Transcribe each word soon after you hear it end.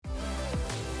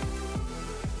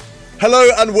Hello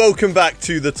and welcome back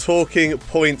to the Talking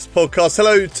Points podcast.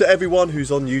 Hello to everyone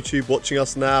who's on YouTube watching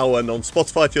us now and on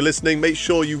Spotify if you're listening. Make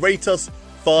sure you rate us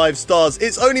 5 stars.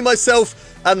 It's only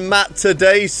myself and Matt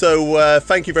today, so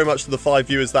thank you very much to the 5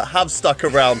 viewers that have stuck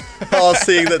around,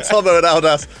 seeing that Tomo and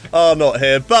Aldas are not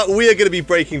here. But we are going to be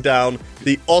breaking down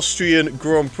the Austrian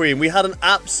Grand Prix, and we had an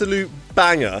absolute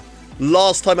banger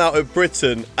last time out at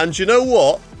Britain. And you know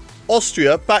what?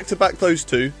 Austria, back-to-back those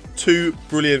two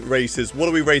brilliant races. What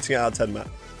are we rating it out of 10, Matt?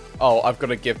 Oh, I've got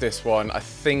to give this one, I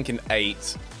think, an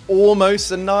 8.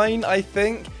 Almost a 9, I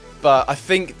think. But I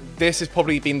think this has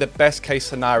probably been the best case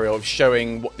scenario of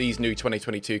showing what these new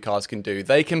 2022 cars can do.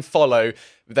 They can follow,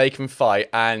 they can fight,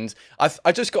 and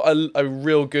I just got a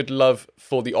real good love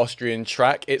for the Austrian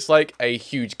track. It's like a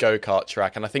huge go-kart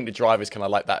track, and I think the drivers kind of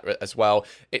like that as well.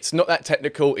 It's not that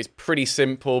technical, it's pretty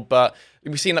simple, but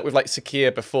we've seen that with like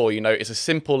Sakir before, you know, it's a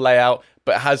simple layout,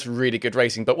 but it has really good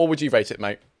racing. But what would you rate it,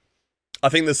 mate? I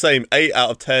think the same, 8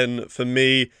 out of 10 for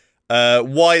me.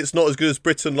 Why it's not as good as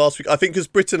Britain last week? I think because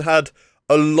Britain had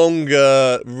a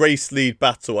longer race lead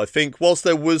battle. I think whilst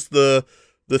there was the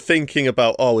thinking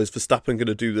about, is Verstappen going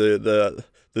to do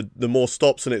the more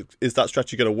stops, and is that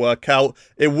strategy going to work out?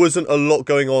 It wasn't a lot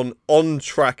going on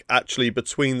track actually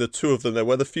between the two of them. There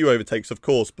were the few overtakes, of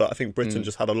course, but I think Britain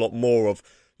just had a lot more of,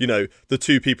 you know, the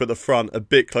two people at the front a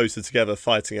bit closer together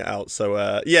fighting it out. So,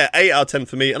 8 out of 10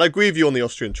 for me. And I agree with you on the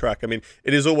Austrian track. I mean,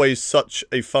 it is always such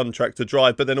a fun track to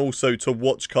drive, but then also to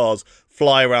watch cars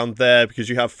fly around there because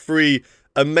you have 3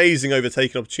 amazing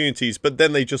overtaking opportunities, but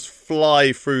then they just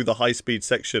fly through the high-speed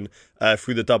section,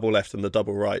 through the double left and the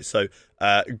double right. So,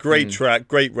 great track,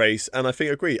 great race. And I think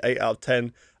I agree, 8 out of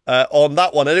 10 on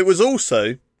that one. And it was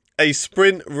also a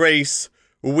sprint race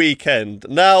weekend.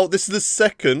 Now, this is the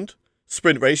second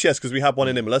sprint race, yes, because we had one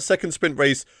in Imola. Second sprint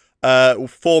race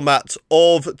format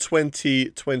of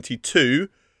 2022.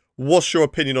 What's your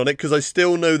opinion on it? Because I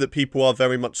still know that people are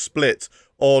very much split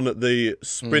on the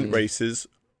sprint races.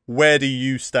 Where do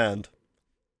you stand?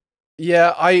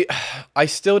 Yeah, I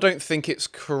still don't think it's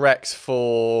correct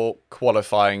for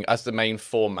qualifying as the main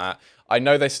format. I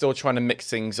know they're still trying to mix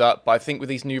things up, but I think with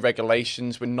these new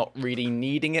regulations, we're not really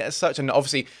needing it as such. And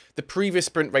obviously, the previous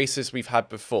sprint races we've had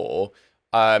before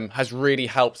has really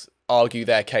helped argue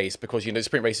their case because, you know, the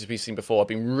sprint races we've seen before have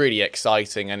been really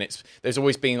exciting, and there's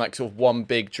always been like sort of one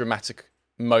big dramatic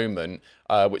moment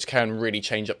which can really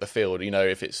change up the field. You know,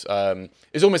 if it's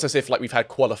almost as if like we've had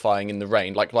qualifying in the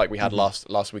rain, like we had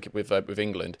last week with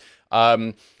England.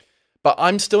 But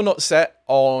I'm still not set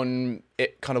on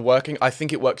it kind of working. I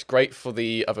think it works great for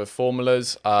the other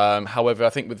formulas. However, I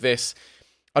think with this,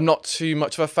 I'm not too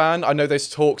much of a fan. I know there's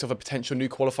talks of a potential new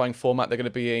qualifying format they're going to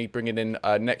be bringing in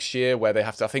next year, where they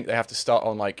have to start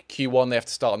on like Q1, they have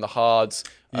to start on the hards,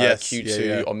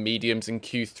 Q2 on mediums, and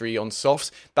Q3 on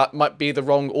softs. That might be the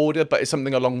wrong order, but it's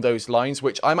something along those lines,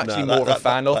 which I'm actually more of a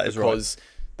fan of, because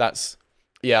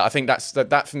I think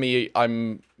that for me,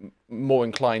 I'm more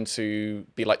inclined to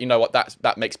be like, you know what,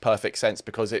 that makes perfect sense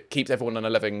because it keeps everyone on a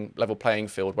level playing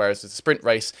field, whereas the sprint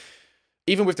race,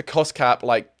 even with the cost cap,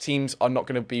 like teams are not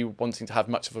going to be wanting to have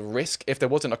much of a risk. If there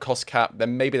wasn't a cost cap,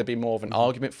 then maybe there'd be more of an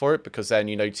argument for it, because then,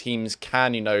 you know, teams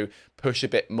can, you know, push a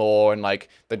bit more, and like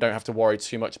they don't have to worry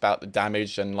too much about the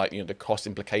damage and, like, you know, the cost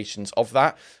implications of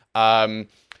that. And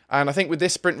I think with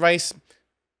this sprint race,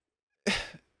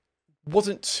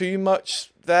 wasn't too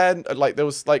much there. Like there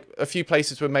was like a few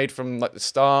places were made from like the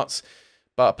starts,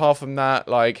 but apart from that,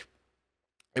 like,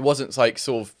 it wasn't like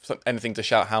sort of anything to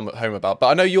shout home about. But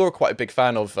I know you're quite a big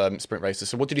fan of sprint races.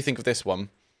 So what did you think of this one?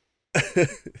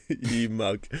 You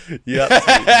mug. You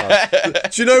absolute mug.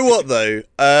 Do you know what,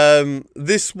 though?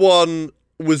 This one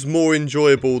was more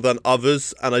enjoyable than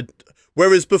others.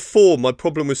 Whereas before, my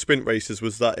problem with sprint races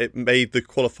was that it made the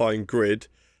qualifying grid,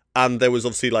 and there was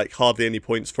obviously like hardly any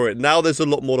points for it. Now there's a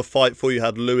lot more to fight for. You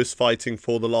had Lewis fighting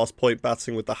for the last point,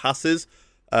 battling with the Hasses.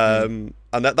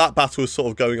 And that battle was sort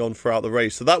of going on throughout the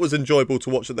race, so that was enjoyable to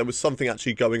watch, that there was something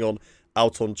actually going on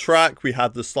out on track. We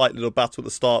had the slight little battle at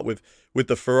the start with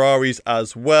the Ferraris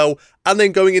as well, and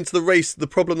then going into the race, the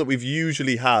problem that we've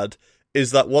usually had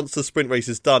is that once the sprint race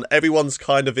is done, everyone's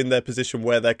kind of in their position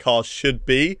where their car should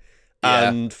be,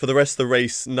 and for the rest of the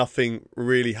race nothing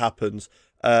really happens,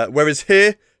 whereas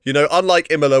here, you know, unlike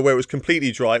Imola, where it was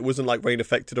completely dry, it wasn't like rain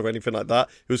affected or anything like that.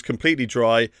 It was completely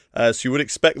dry. So you would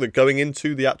expect that going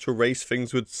into the actual race,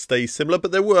 things would stay similar.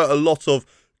 But there were a lot of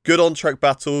good on-track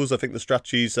battles. I think the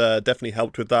strategies definitely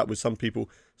helped with that, with some people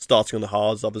starting on the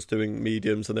hards, others doing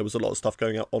mediums, and there was a lot of stuff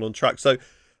going on track. So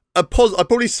I'd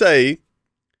probably say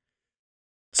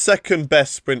second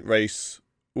best sprint race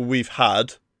we've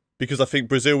had, because I think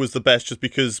Brazil was the best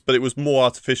but it was more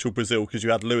artificial Brazil because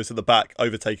you had Lewis at the back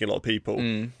overtaking a lot of people.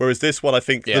 Whereas this one, I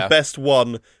think the best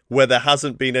one where there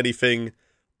hasn't been anything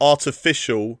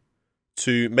artificial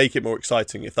to make it more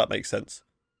exciting, if that makes sense.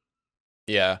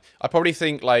 Yeah, I probably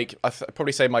think I'd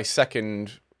probably say my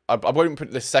second. I wouldn't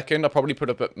put this second. I'd probably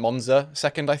put up at Monza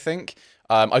second. I think.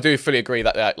 I do fully agree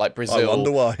that like Brazil. I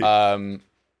wonder why.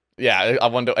 Yeah, I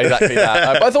wonder exactly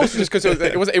that. But I thought also just because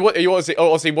it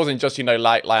obviously wasn't just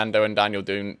like Lando and Daniel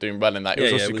doing well in that. It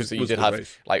was also because you did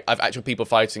have have actual people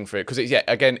fighting for it. Because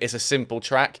it's a simple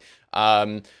track.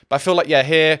 But I feel like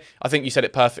here I think you said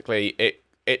it perfectly.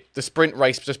 The sprint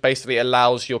race just basically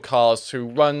allows your cars to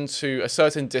run to a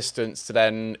certain distance. To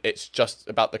then it's just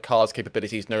about the car's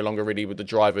capabilities, no longer really with the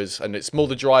drivers, and it's more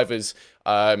the drivers'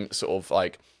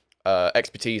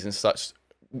 expertise and such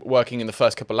working in the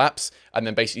first couple of laps, and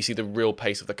then basically you see the real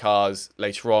pace of the cars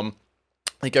later on.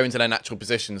 They go into their natural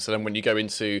position, so then when you go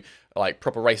into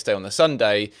proper race day on the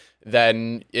Sunday,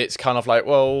 then it's kind of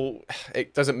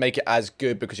it doesn't make it as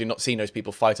good because you're not seeing those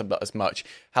people fight up as much.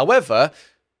 However,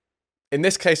 in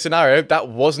this case scenario, that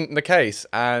wasn't the case,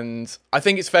 and I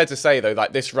think it's fair to say though,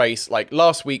 this race,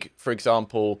 last week for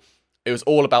example, it was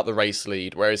all about the race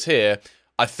lead, whereas here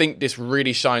I think this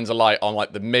really shines a light on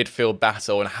the midfield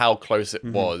battle and how close it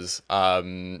was.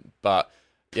 But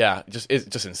yeah, it's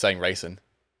just insane racing.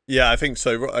 Yeah, I think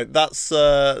so. Right. That's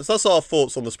our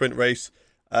thoughts on the sprint race.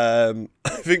 I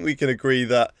think we can agree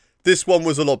that this one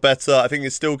was a lot better. I think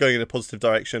it's still going in a positive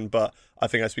direction, but I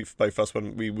think I speak for both of us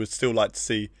when we would still like to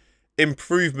see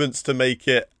improvements to make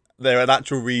it there an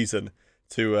actual reason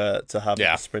to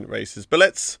have sprint races. But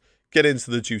let's get into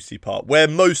the juicy part where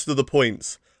most of the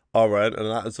points are earned, and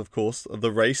that is of course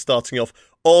the race starting off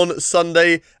on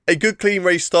Sunday. A good clean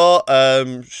race start.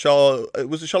 Charles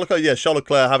Leclerc? Yeah, Charles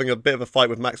Leclerc having a bit of a fight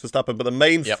with Max Verstappen, but the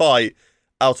main fight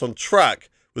out on track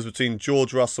was between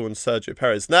George Russell and Sergio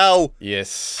Perez. Now,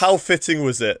 how fitting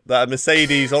was it that a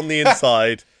Mercedes on the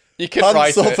inside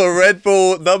punts off a Red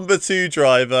Bull number 2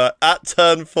 driver at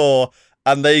turn 4,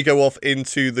 and they go off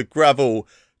into the gravel.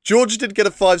 George did get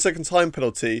a 5-second time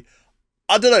penalty.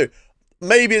 I don't know.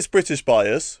 Maybe it's British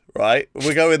bias, right?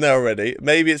 We're going there already.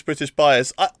 Maybe it's British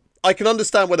bias. I can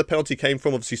understand where the penalty came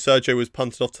from. Obviously, Sergio was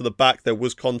punted off to the back. There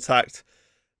was contact.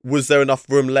 Was there enough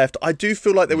room left? I do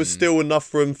feel like there was still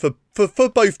enough room for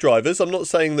both drivers. I'm not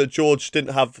saying that George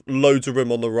didn't have loads of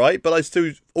room on the right, but I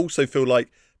still also feel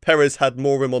like Perez had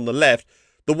more room on the left.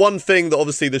 The one thing that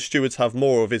obviously the stewards have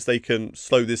more of is they can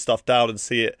slow this stuff down and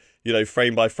see it,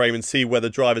 frame by frame and see where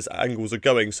the driver's angles are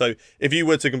going. So if you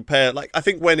were to compare, I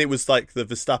think when it was the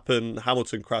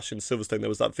Verstappen-Hamilton crash in Silverstone, there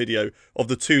was that video of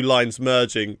the two lines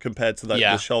merging compared to the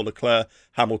Charles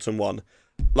Leclerc-Hamilton one.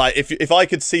 If I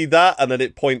could see that and then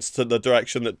it points to the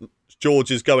direction that George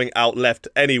is going out left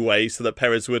anyway so that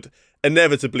Perez would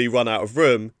inevitably run out of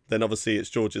room, then obviously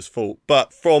it's George's fault.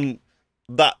 But from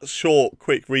that short,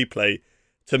 quick replay,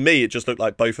 to me, it just looked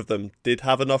like both of them did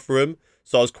have enough room.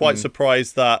 So I was quite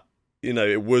surprised that,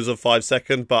 it was a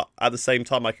 5-second, but at the same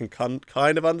time, I can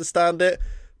kind of understand it.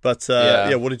 But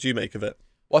what did you make of it?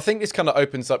 Well, I think this kind of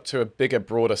opens up to a bigger,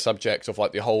 broader subject of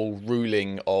the whole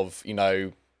ruling of,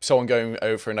 someone going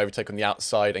over for an overtake on the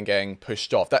outside and getting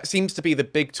pushed off. That seems to be the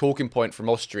big talking point from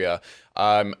Austria.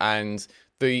 And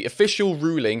the official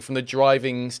ruling from the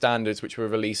driving standards, which were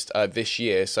released this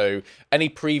year. So any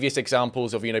previous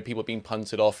examples of, people being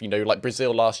punted off, like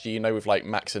Brazil last year, with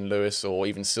Max and Lewis, or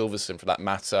even Silverstone for that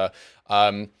matter.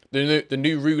 The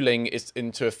new ruling is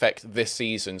into effect this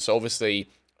season. So obviously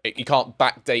you can't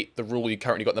backdate the rule you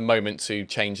currently got at the moment to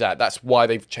change that. That's why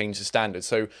they've changed the standard.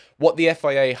 So what the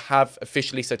FIA have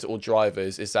officially said to all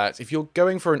drivers is that if you're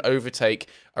going for an overtake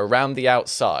around the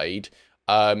outside,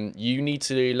 you need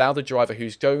to allow the driver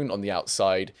who's going on the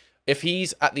outside, if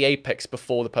he's at the apex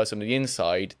before the person on the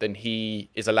inside, then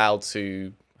he is allowed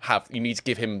to you need to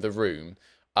give him the room.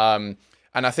 And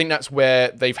I think that's where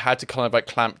they've had to kind of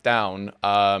clamp down.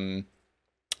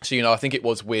 So, I think it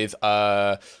was with,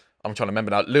 I'm trying to remember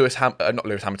now,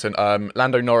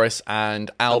 Lando Norris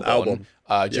and Albon.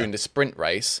 During the sprint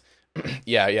race.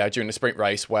 During the sprint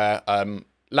race where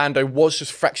Lando was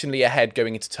just fractionally ahead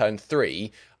going into turn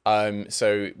 3.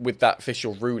 So with that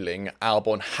official ruling,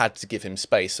 Albon had to give him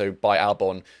space. So by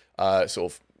Albon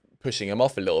sort of pushing him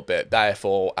off a little bit,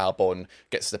 therefore Albon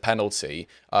gets the penalty,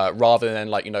 rather than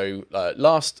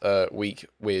last week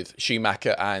with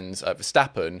Schumacher and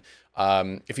Verstappen.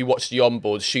 If you watch the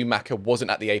onboard, Schumacher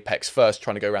wasn't at the apex first,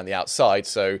 trying to go around the outside.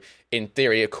 So in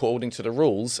theory, according to the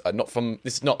rules,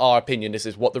 this is not our opinion, this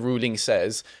is what the ruling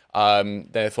says.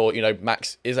 Therefore,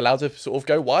 Max is allowed to sort of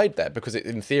go wide there because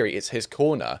in theory, it's his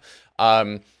corner.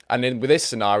 And then with this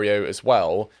scenario as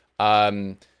well,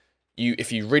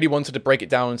 If you really wanted to break it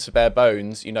down to bare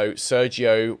bones,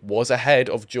 Sergio was ahead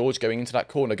of George going into that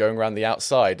corner, going around the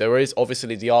outside. There is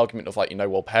obviously the argument of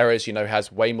well, Perez,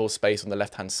 has way more space on the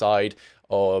left-hand side,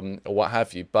 or what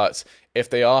have you. But if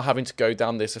they are having to go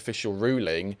down this official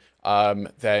ruling,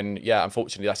 then yeah,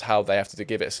 unfortunately, that's how they have to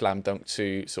give it a slam dunk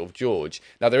to sort of George.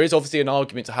 Now, there is obviously an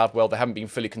argument to have, well, they haven't been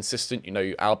fully consistent.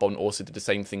 Albon also did the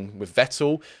same thing with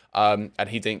Vettel, and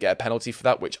he didn't get a penalty for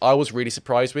that, which I was really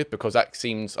surprised with, because that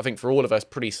seems, I think for all of us,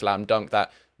 pretty slam dunk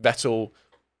that Vettel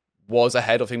was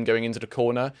ahead of him going into the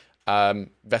corner.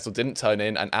 Vettel didn't turn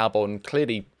in, and Albon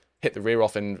clearly hit the rear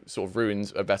off and sort of ruined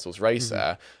Vettel's race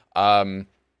there.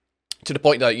 To the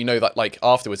point that, that like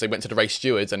afterwards they went to the race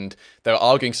stewards and they were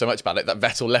arguing so much about it that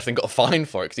Vettel left and got a fine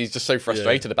for it, because he's just so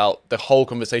frustrated about the whole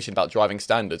conversation about driving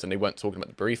standards, and they weren't talking about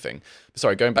the briefing.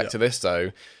 Sorry, going back to this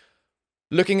though,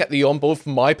 looking at the onboard,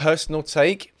 from my personal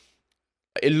take,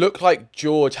 it looked like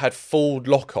George had full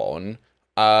lock on,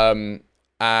 and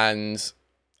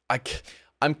I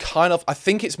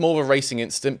think it's more of a racing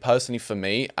incident personally for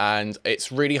me, and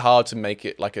it's really hard to make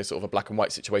it like a sort of a black and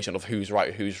white situation of who's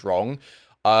right, who's wrong.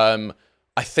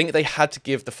 I think they had to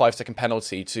give the 5-second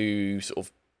penalty to sort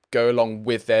of go along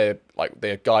with their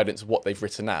guidance of what they've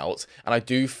written out. And I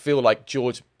do feel like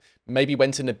George maybe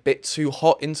went in a bit too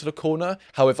hot into the corner.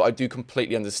 However, I do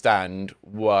completely understand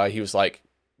why he was like,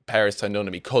 Perez turned on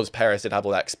me, because Perez did have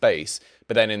all that space.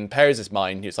 But then in Perez's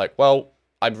mind, he was like, well,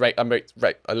 I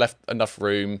left enough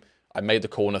room. I made the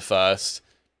corner first.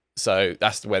 So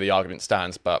that's where the argument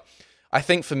stands. But I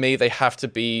think for me, they have to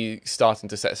be starting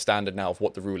to set a standard now of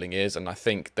what the ruling is, and I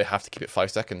think they have to keep it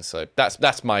 5 seconds. So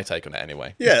that's my take on it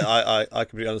anyway. Yeah, I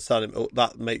completely understand it.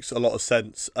 That makes a lot of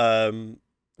sense. I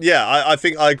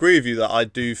think I agree with you that I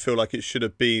do feel like it should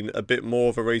have been a bit more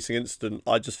of a racing incident.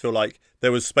 I just feel like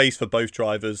there was space for both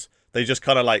drivers. They just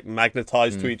kind of like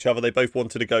magnetized to each other. They both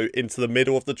wanted to go into the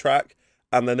middle of the track,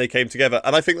 and then they came together.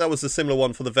 And I think that was a similar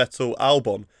one for the Vettel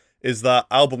Albon, is that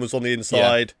Albon was on the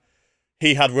inside. Yeah.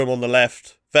 He had room on the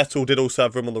left. Vettel did also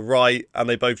have room on the right, and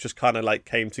they both just kind of like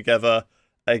came together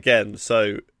again.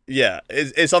 So yeah,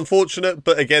 it's unfortunate,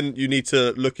 but again, you need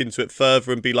to look into it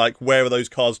further and be like, where are those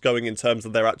cars going in terms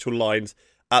of their actual lines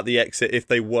at the exit if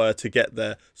they were to get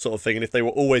there, sort of thing. And if they were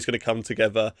always going to come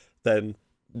together, then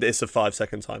it's a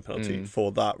 5-second time penalty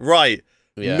for that. Right,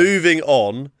 moving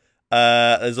on.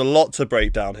 There's a lot to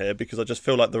break down here because I just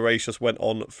feel like the race just went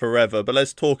on forever. But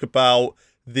let's talk about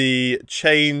the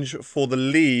change for the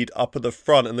lead up at the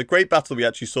front and the great battle we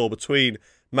actually saw between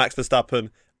Max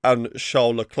Verstappen and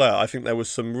Charles Leclerc. I think there was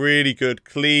some really good,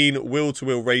 clean,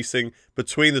 wheel-to-wheel racing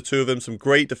between the two of them, some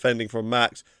great defending from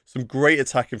Max, some great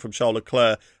attacking from Charles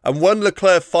Leclerc. And when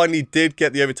Leclerc finally did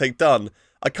get the overtake done,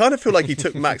 I kind of feel like he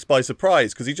took Max by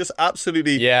surprise because he just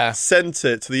absolutely sent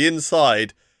it to the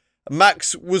inside.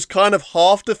 Max was kind of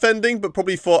half defending, but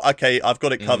probably thought, okay, I've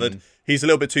got it covered. He's a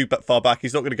little bit too far back.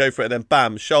 He's not going to go for it. And then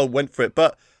bam, Charles went for it.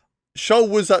 But Charles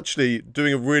was actually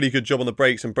doing a really good job on the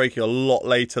brakes and braking a lot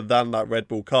later than that Red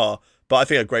Bull car. But I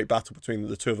think a great battle between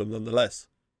the two of them nonetheless.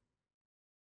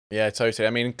 Yeah, totally.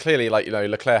 I mean, clearly,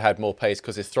 Leclerc had more pace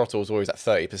because his throttle was always at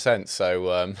 30%.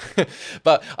 So,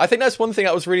 but I think that's one thing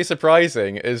that was really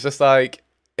surprising is just like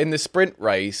in the sprint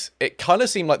race, it kind of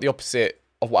seemed like the opposite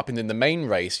of what happened in the main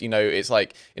race. It's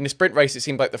like in the sprint race, it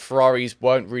seemed like the Ferraris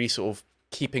weren't really sort of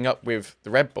keeping up with the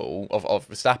Red Bull of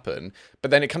Verstappen,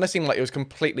 but then it kind of seemed like it was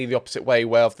completely the opposite way,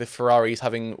 where the Ferraris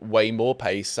having way more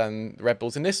pace than the Red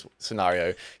Bulls in this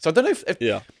scenario. So I don't know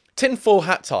if tinfoil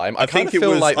hat time. I kind of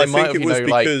feel like they might have,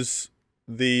 because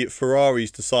the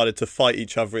Ferraris decided to fight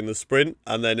each other in the sprint,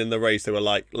 and then in the race they were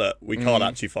like, look, we can't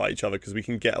actually fight each other because we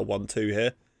can get a 1-2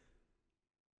 here.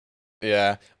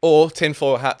 Yeah, or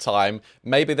tinfoil hat time.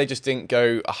 Maybe they just didn't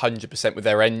go 100% with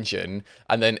their engine,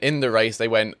 and then in the race they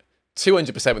went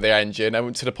 200% with their engine,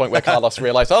 and to the point where Carlos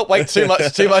realised, oh wait, too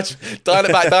much, dial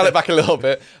it back a little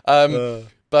bit.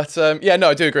 But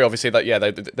I do agree. Obviously, that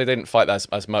they didn't fight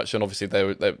as much, and obviously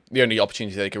the only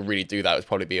opportunity they could really do that would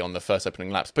probably be on the first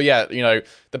opening laps. But the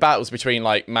battles between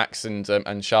like Max and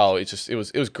Charles, it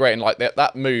was great, and like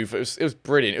that move, it was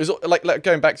brilliant. It was like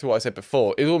going back to what I said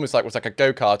before. It was almost like a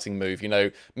go-karting move.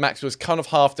 Max was kind of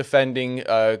half defending,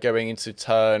 going into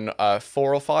turn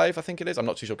 4 or 5, I think it is. I'm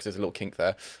not too sure because there's a little kink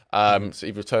there. So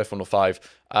either turn 4 or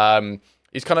 5.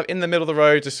 He's kind of in the middle of the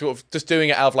road, just doing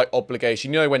it out of like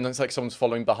obligation. When it's like someone's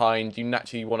following behind, you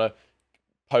naturally want to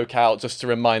poke out just to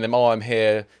remind them, oh, I'm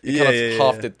here. He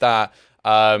half did that.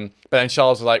 But then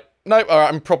Charles was like, no, all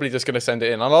right, I'm probably just going to send it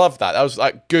in. And I love that. That was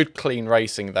like good, clean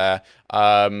racing there.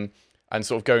 And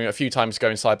sort of going a few times,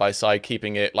 going side by side,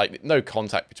 keeping it like no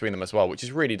contact between them as well, which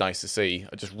is really nice to see.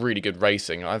 Just really good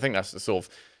racing. I think that's the sort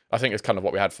of I think it's kind of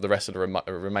what we had for the rest of the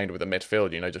remainder with the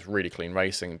midfield, just really clean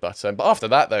racing. But after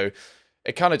that, though,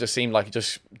 it kind of just seemed like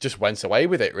it just went away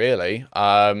with it, really.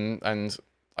 And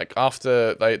like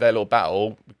after their little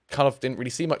battle, kind of didn't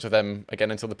really see much of them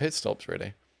again until the pit stops,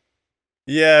 really.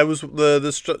 Yeah, it was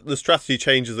the strategy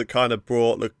changes that kind of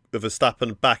brought the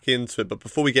Verstappen back into it. But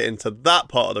before we get into that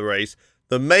part of the race,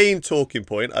 the main talking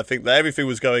point, I think that everything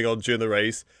was going on during the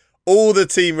race. All the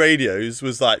team radios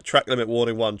was like track limit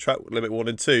warning 1, track limit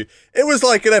warning 2. It was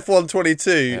like an F1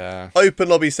 22 open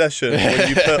lobby session when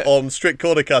you put on strict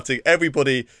corner cutting,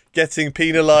 everybody getting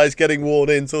penalised, getting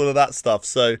warnings, all of that stuff.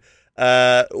 So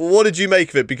what did you make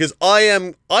of it? Because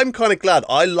I'm kind of glad.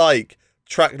 I like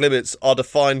track limits are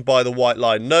defined by the white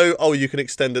line. No, you can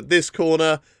extend at this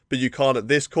corner, but you can't at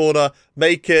this corner.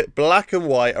 Make it black and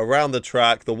white around the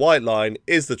track. The white line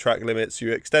is the track limits.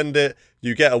 You extend it,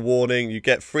 you get a warning, you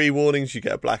get 3 warnings, you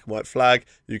get a black and white flag,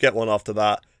 you get one after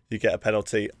that, you get a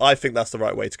penalty. I think that's the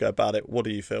right way to go about it. What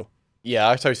do you feel? Yeah,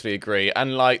 I totally agree.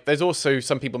 And like, there's also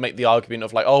some people make the argument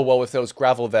of like, oh, well, if there was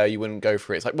gravel there, you wouldn't go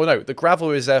for it. It's like, well, no, the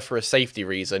gravel is there for a safety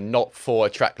reason, not for a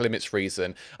track limits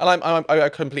reason. And I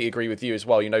completely agree with you as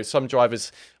well. Some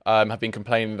drivers have been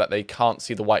complaining that they can't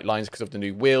see the white lines because of the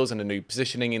new wheels and the new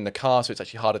positioning in the car, so it's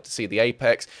actually harder to see the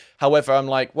apex. However, I'm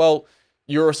like, well,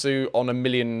 you're also on a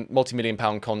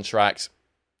multi-million-pound contract.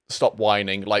 Stop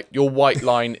whining. Like, your white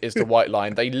line is the white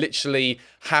line. They literally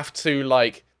have to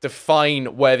like define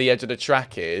where the edge of the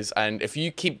track is, and if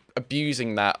you keep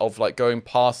abusing that of like going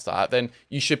past that, then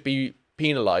you should be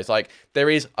penalized. Like, there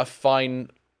is a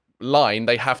fine line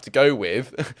they have to go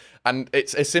with, and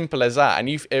it's as simple as that.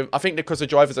 And I think because the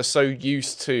drivers are so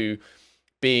used to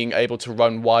being able to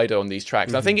run wider on these tracks,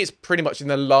 and I think it's pretty much in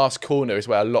the last corner is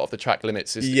where a lot of the track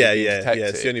limits is detected.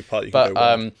 It's the only part you can go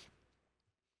wide.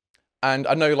 And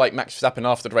I know like Max Verstappen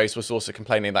after the race was also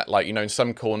complaining that like, in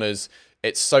some corners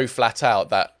it's so flat out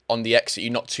that on the exit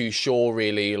you're not too sure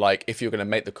really like if you're going to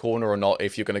make the corner or not,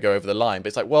 if you're going to go over the line. But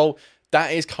it's like, well,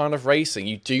 that is kind of racing.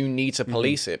 You do need to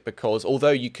police it, because although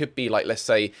you could be like, let's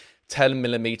say 10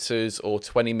 millimeters or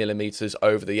 20 millimeters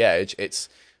over the edge,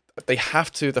 they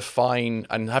have to define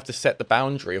and have to set the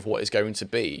boundary of what is going to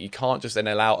be. You can't just then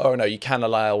you can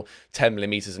allow 10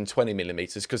 millimeters and 20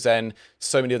 millimeters, because then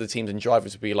so many other teams and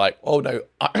drivers would be like, oh no,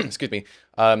 excuse me.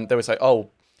 They would say, oh,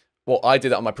 well, I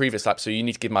did that on my previous lap, so you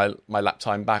need to give my lap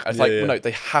time back. It's well, no,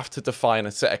 they have to define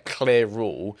and set a clear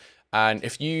rule. And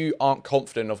if you aren't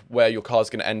confident of where your car's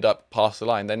going to end up past the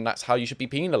line, then that's how you should be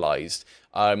penalised.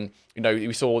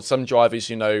 We saw some drivers,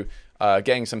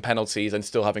 getting some penalties and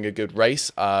still having a good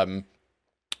race.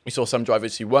 We saw some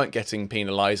drivers who weren't getting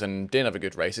penalised and didn't have a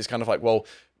good race. It's kind of like, well,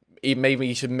 maybe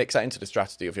you should mix that into the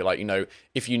strategy. If you're like,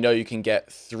 if you can get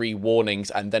 3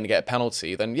 warnings and then get a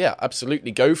penalty, then yeah,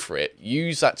 absolutely go for it.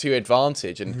 Use that to your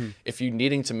advantage. And if you're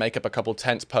needing to make up a couple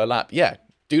tenths per lap, yeah,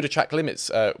 do the track limits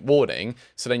warning.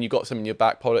 So then you've got some in your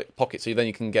back pocket, so then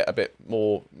you can get a bit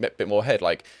more ahead.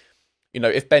 Like,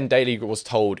 if Ben Daly was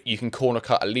told you can corner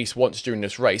cut at least once during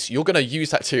this race, you're going to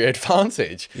use that to your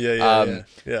advantage. Yeah.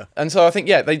 And so I think,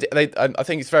 I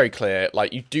think it's very clear.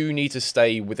 Like, you do need to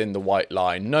stay within the white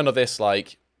line. None of this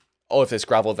like, if there's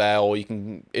gravel there, or you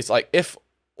can. It's like if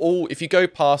you go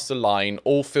past the line,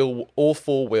 all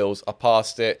 4 wheels are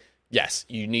past it. Yes,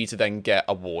 you need to then get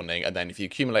a warning, and then if you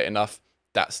accumulate enough,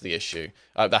 that's the issue.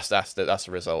 That's the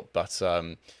result. But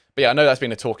yeah, I know that's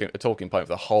been a talking point for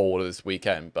the whole of this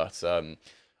weekend. But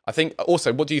I think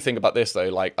also, what do you think about this though?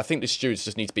 Like, I think the stewards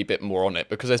just need to be a bit more on it,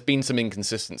 because there's been some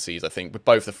inconsistencies, I think, with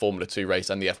both the Formula 2 race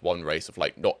and the F1 race of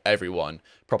like not everyone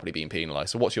properly being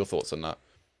penalised. So what's your thoughts on that?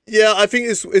 Yeah, I think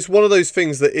it's one of those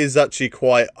things that is actually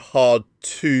quite hard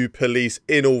to police,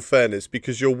 in all fairness,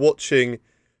 because you're watching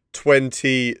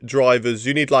 20 drivers.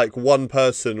 You need like one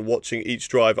person watching each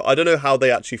driver. I don't know how they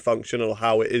actually function or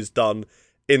how it is done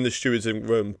in the stewarding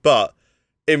room, but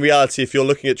in reality, if you're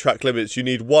looking at track limits, you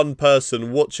need one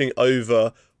person watching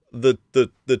over the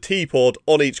T-pod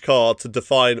on each car to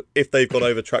define if they've gone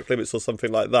over track limits or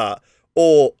something like that,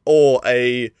 or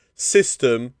a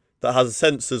system that has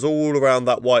sensors all around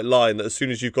that white line that as soon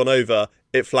as you've gone over,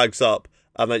 it flags up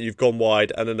and that you've gone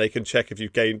wide, and then they can check if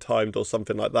you've gained timed or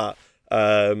something like that.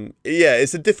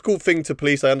 It's a difficult thing to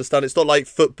police. I understand it's not like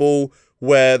football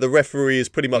where the referee is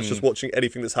pretty much just watching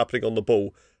anything that's happening on the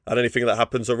ball, and anything that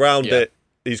happens around it,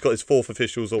 he's got his 4th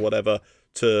officials or whatever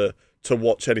to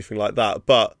watch anything like that.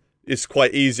 But it's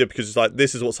quite easier because it's like,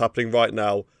 this is what's happening right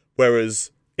now.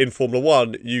 Whereas in Formula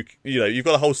 1, you've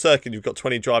got a whole circuit, you've got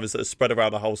 20 drivers that are spread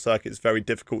around a whole circuit. It's very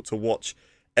difficult to watch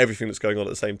everything that's going on at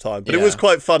the same time. But it was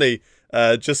quite funny,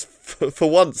 just for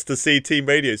once, to see team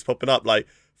radios popping up like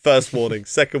First warning,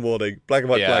 second warning, black and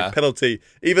white flag, penalty.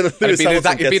 Even Lewis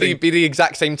Hamilton it'd be the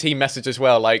exact same team message as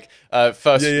well. Like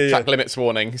first track limits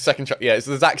warning, second track. Yeah, it's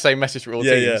the exact same message for all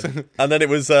teams. Yeah. And then it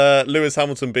was Lewis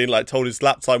Hamilton being like told his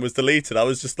lap time was deleted. I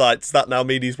was just like, does that now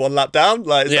mean he's one lap down?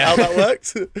 Like, is that how that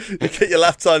works? You get your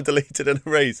lap time deleted in a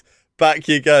race. Back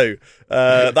you go.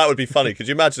 That would be funny. Could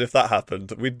you imagine if that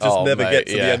happened? We'd just never get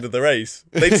to the end of the race.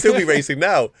 They'd still be racing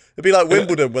now. It'd be like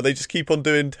Wimbledon, where they just keep on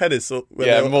doing tennis. Or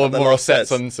more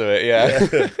sets onto it.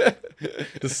 Yeah.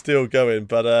 Just still going.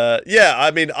 But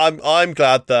I mean, I'm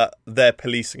glad that they're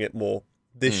policing it more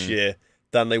this year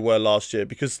than they were last year,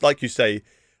 because, like you say,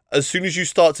 as soon as you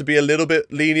start to be a little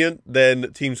bit lenient,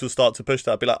 then teams will start to push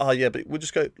that. Be like, but we'll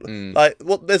just go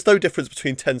there's no difference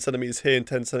between 10 centimeters here and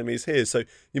 10 centimeters here, so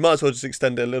you might as well just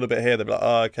extend it a little bit here. They'll be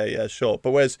like, okay, yeah, sure.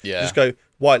 But whereas you just go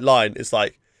white line, it's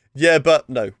like, yeah, but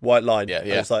no, white line. Yeah. And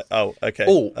it's like, oh, okay.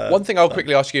 One thing I'll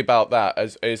quickly ask you about that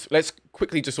is let's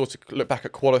quickly just sort of look back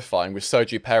at qualifying with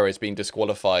Sergio Perez being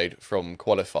disqualified from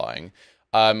qualifying.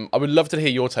 I would love to hear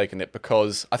your take on it,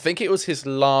 because I think it was his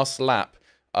last lap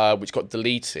which got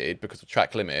deleted because of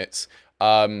track limits.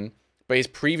 But his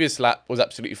previous lap was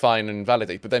absolutely fine and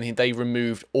validated. But then they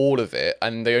removed all of it,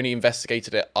 and they only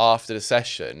investigated it after the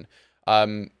session.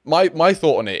 My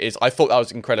thought on it is, I thought that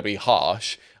was incredibly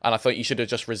harsh, and I thought you should have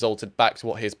just resulted back to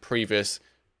what his previous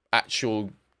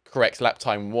actual correct lap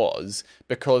time was,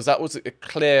 because that was a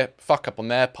clear fuck up on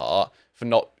their part for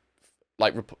not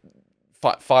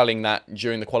filing that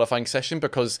during the qualifying session.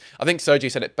 Because I think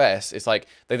Sergio said it best. It's like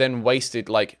they then wasted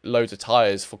like loads of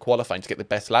tyres for qualifying to get the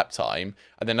best lap time,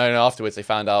 and then only afterwards they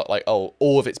found out like,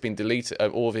 all of it's been deleted,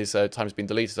 all of his time's been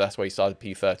deleted, so that's why he started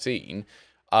P13.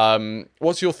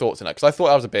 What's your thoughts on that? Because I thought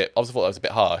that was a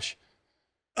bit harsh.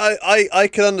 I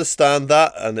can understand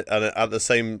that, and at the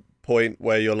same point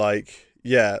where you're like,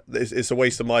 yeah, it's a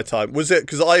waste of my time. Was it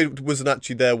because I wasn't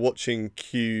actually there watching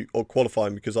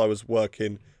qualifying, because I was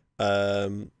working.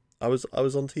 I was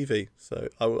on TV, so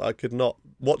I could not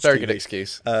watch. Very TV. Good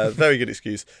excuse. Very good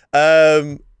excuse.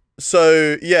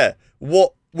 So yeah,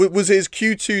 what was it his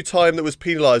Q2 time that was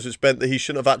penalised, which meant that he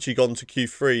shouldn't have actually gone to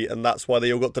Q3, and that's why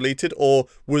they all got deleted, or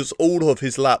was all of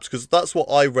his laps? Because that's what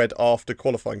I read after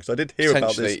qualifying. Because I did hear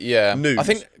about this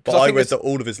news, I read that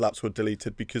all of his laps were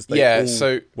deleted because they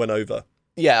all went over.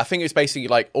 Yeah, I think it was basically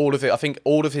like all of it. I think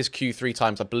all of his Q3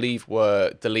 times, I believe,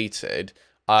 were deleted.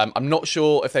 I'm not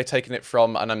sure if they're taking it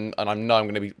from, and I know I'm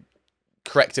going to be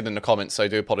corrected in the comments, so I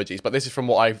do apologies. But this is from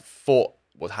what I thought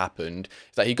what happened.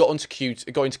 Is that he got into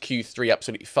Q3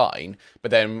 absolutely fine,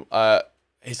 but then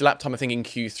his lap time, I think, in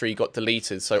Q3 got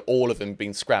deleted, so all of them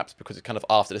been scrapped because it's kind of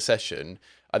after the session,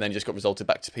 and then just got resulted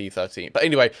back to P13. But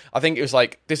anyway, I think it was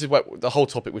like, this is what the whole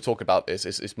topic we talk about this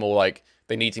is more like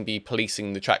they need to be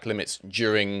policing the track limits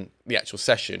during the actual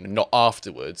session, not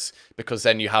afterwards, because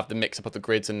then you have the mix up of the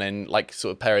grids, and then like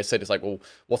sort of Perez said, it's like, well,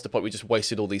 what's the point? We just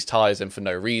wasted all these tyres and for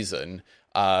no reason.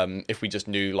 If we just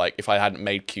knew, like, if I hadn't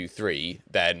made Q3,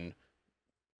 then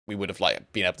we would have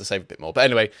like been able to save a bit more. But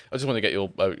anyway, I just want to get your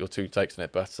two takes on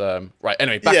it. But right,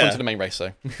 anyway, back onto the main race.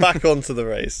 So back onto the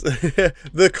race.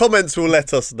 The comments will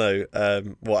let us know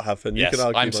what happened. Yes, you can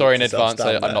argue I'm sorry in advance.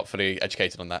 I'm there. not fully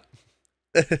educated on that.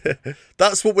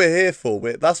 That's what we're here for.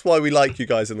 That's why we like you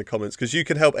guys in the comments, because you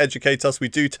can help educate us. We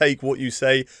do take what you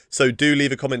say, so do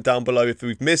leave a comment down below if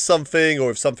we've missed something,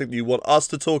 or if something you want us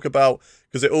to talk about,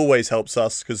 because it always helps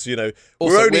us. Because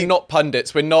also, we're not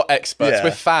pundits, we're not experts,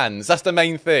 we're fans. That's the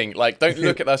main thing. Like, don't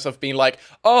look at us of being like,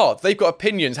 oh, they've got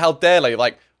opinions, how dare they?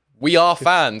 Like, we are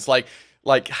fans.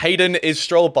 Like Hayden is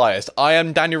Stroll biased. I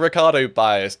am Daniel Ricciardo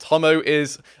biased. Tomo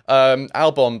is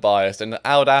Albon biased, and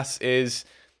Aldas is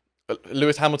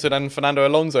Lewis Hamilton and Fernando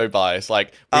Alonso bias.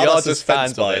 Like, we are just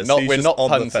fans of it. We're not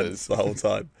punters the whole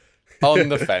time. On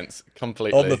the fence,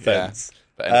 completely. On the fence. Yeah.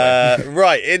 But anyway.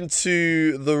 Right,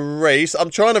 into the race. I'm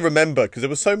trying to remember, because there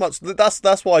was so much.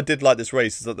 That's why I did like this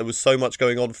race, is that there was so much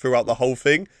going on throughout the whole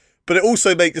thing. But it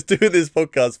also makes doing this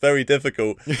podcast very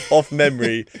difficult off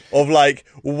memory of like,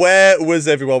 where was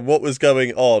everyone? What was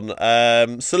going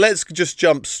on? So let's just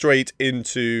jump straight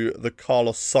into the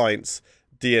Carlos Sainz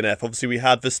DNF. Obviously, we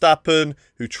had Verstappen,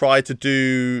 who tried to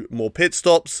do more pit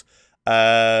stops,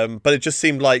 but it just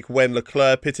seemed like when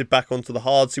Leclerc pitted back onto the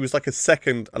hards, he was like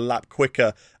a lap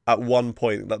quicker at one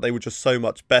point, that they were just so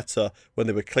much better when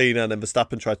they were cleaner, and then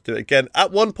Verstappen tried to do it again.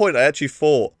 At one point, I actually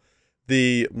thought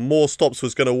the more stops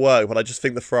was going to work, but I just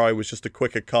think the Ferrari was just a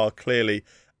quicker car, clearly,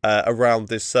 around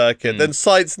this circuit. Then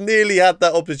Sainz nearly had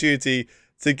that opportunity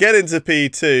to get into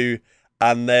P2,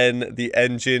 and then the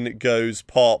engine goes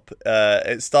pop.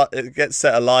 It gets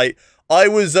set alight. I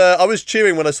was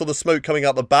cheering when I saw the smoke coming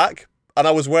out the back, and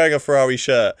I was wearing a Ferrari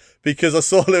shirt because I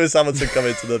saw Lewis Hamilton come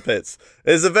into the pits.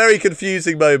 It's a very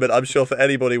confusing moment, I'm sure, for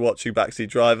anybody watching Backseat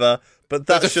Driver. But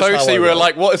that's just how I were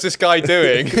like, what is this guy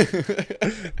doing?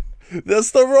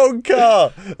 That's the wrong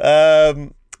car.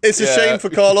 It's a shame for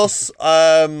Carlos.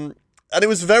 And it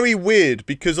was very weird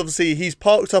because obviously he's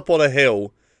parked up on a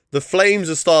hill. The flames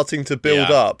are starting to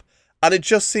build up. And it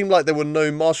just seemed like there were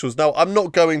no marshals. Now, I'm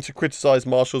not going to criticise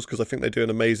marshals because I think they do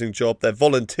an amazing job. They're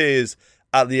volunteers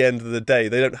at the end of the day.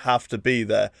 They don't have to be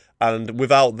there. And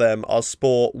without them, our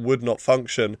sport would not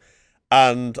function.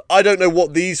 And I don't know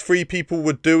what these three people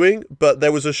were doing, but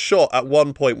there was a shot at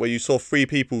one point where you saw three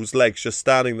people's legs just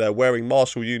standing there wearing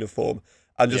marshal uniform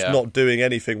and just not doing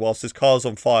anything whilst his car's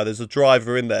on fire. There's a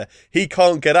driver in there. He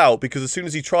can't get out because as soon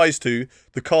as he tries to,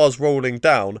 the car's rolling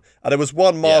down. And there was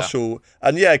one marshal,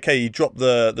 and he dropped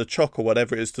the chock or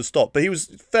whatever it is to stop. But he was,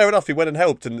 fair enough, he went and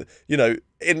helped. And, you know,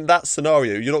 in that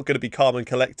scenario, you're not going to be calm and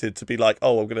collected to be like,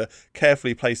 oh, I'm going to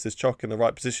carefully place this chock in the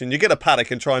right position. You're going to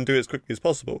panic and try and do it as quickly as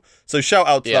possible. So shout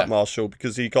out to that marshal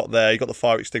because he got there, he got the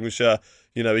fire extinguisher,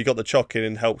 you know, he got the chock in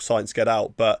and helped Sainz get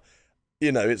out. But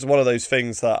you know, it's one of those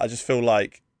things that I just feel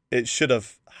like it should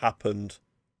have happened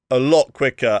a lot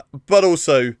quicker, but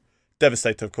also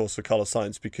devastating, of course, for Carlos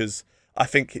Sainz because I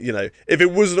think, you know, if it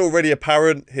wasn't already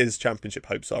apparent, his championship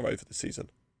hopes are over this season.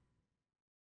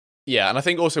 Yeah, and I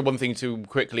think also one thing to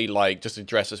quickly, like, just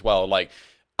address as well, like,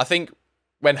 I think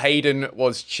when Hayden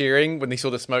was cheering, when he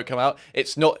saw the smoke come out,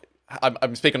 it's not,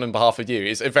 I'm speaking on behalf of you,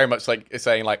 it's very much like, it's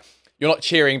saying, like, you're not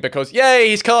cheering because, yay,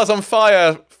 his car's on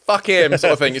fire, fuck him,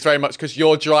 sort of thing. It's very much because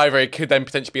your driver could then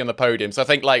potentially be on the podium. So I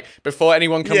think, like, before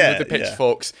anyone comes with the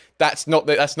pitchforks, that's not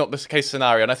the case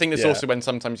scenario. And I think there's also when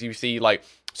sometimes you see, like,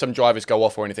 some drivers go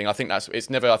off or anything. I think it's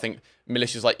never, I think,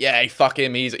 malicious, like, yeah, fuck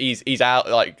him, he's out,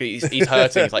 like, he's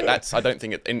hurting. It's like, that's, I don't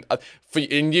think,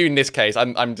 in you in this case,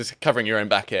 I'm just covering your own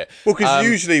back here. Well, because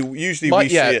usually we see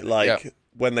it, like,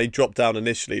 when they drop down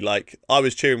initially, like, I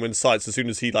was cheering when Sainz as soon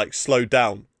as he, like, slowed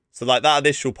down. So, like, that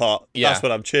initial part, that's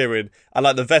when I'm cheering. And,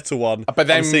 like, the Vettel one, but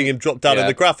then, I'm seeing him drop down in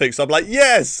the graphics. I'm like,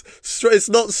 yes! It's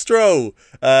not Stroll.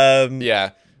 But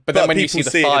then when you see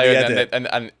the fire,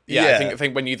 I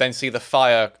think when you then see the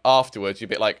fire afterwards, you're a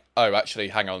bit like, oh, actually,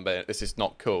 hang on a minute, this is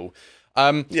not cool.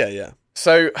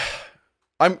 So,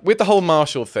 I'm with the whole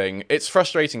Marshall thing, it's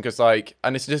frustrating because, like,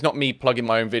 and it's just not me plugging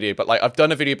my own video, but, like, I've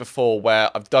done a video before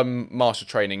where I've done Marshall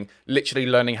training, literally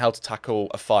learning how to tackle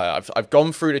a fire. I've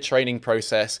gone through the training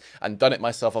process and done it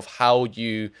myself of how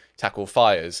you tackle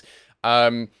fires.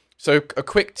 So a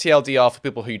quick TLDR for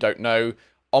people who don't know.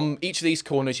 On each of these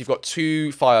corners, you've got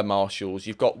two fire marshals.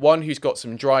 You've got one who's got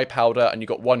some dry powder and you've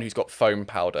got one who's got foam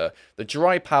powder. The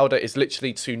dry powder is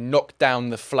literally to knock down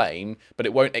the flame, but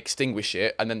it won't extinguish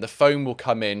it. And then the foam will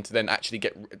come in to then actually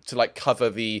get to like cover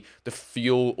the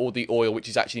fuel or the oil, which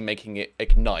is actually making it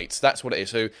ignite. So that's what it is.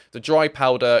 So the dry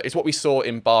powder is what we saw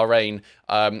in Bahrain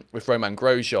with Romain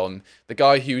Grosjean. The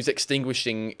guy who's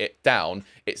extinguishing it down,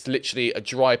 it's literally a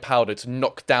dry powder to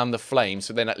knock down the flame.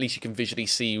 So then at least you can visually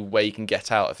see where you can get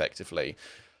out effectively.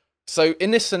 So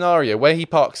in this scenario where he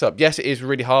parks up, yes, it is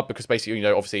really hard because basically, you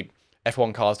know, obviously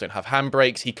F1 cars don't have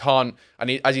handbrakes. He can't,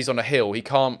 as he's on a hill, he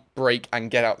can't brake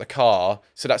and get out the car.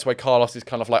 So that's why Carlos is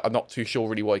kind of like, I'm not too sure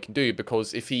really what he can do,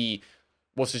 because if he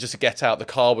was to just get out, the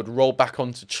car would roll back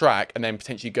onto track and then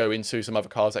potentially go into some other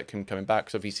cars that can come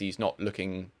back. So obviously he's not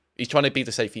looking, he's trying to be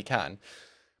the safe he can.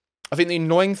 I think the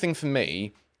annoying thing for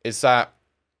me is that,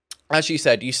 as you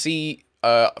said, you see,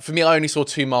 for me, I only saw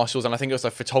two marshals, and I think it was a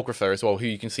photographer as well, who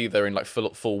you can see there in like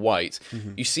full white.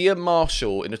 Mm-hmm. You see a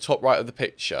marshal in the top right of the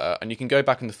picture, and you can go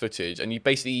back in the footage, and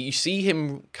you see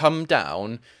him come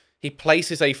down. He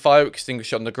places a fire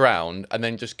extinguisher on the ground, and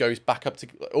then just goes back up to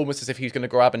almost as if he's going to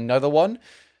grab another one.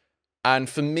 And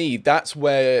for me, that's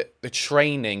where the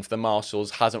training for the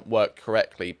marshals hasn't worked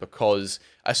correctly, because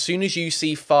as soon as you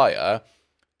see fire,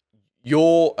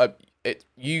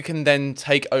 you can then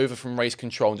take over from race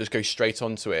control and just go straight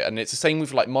onto it. And it's the same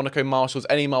with like Monaco marshals,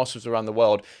 any marshals around the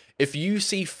world. If you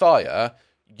see fire,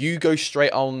 you go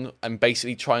straight on and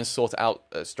basically try and sort it out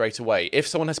straight away. If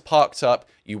someone has parked up,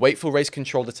 you wait for race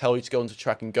control to tell you to go onto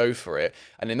track and go for it.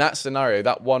 And in that scenario,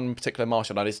 that one particular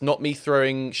marshal, and it's not me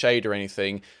throwing shade or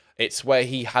anything, it's where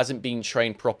he hasn't been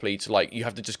trained properly to, like, you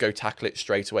have to just go tackle it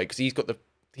straight away, because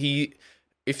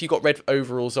if you've got red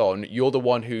overalls on, you're the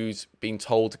one who's been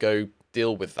told to go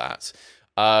deal with that.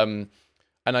 The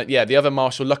other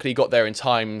marshal luckily got there in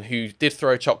time, who did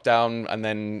throw a chock down, and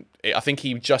then I think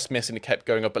he just missed and it kept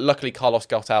going up. But luckily, Carlos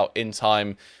got out in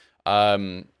time.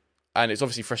 and it's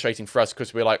obviously frustrating for us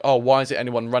because we're like, oh, why is it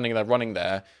anyone running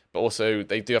there? But also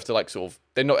they do have to like sort of,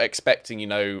 they're not expecting, you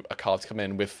know, a car to come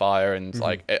in with fire. And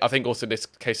like, I think also this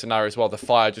case scenario as well, the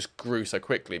fire just grew so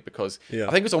quickly because I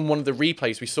think it was on one of the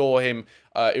replays we saw him,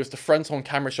 it was the front on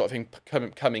camera shot of him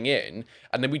coming in.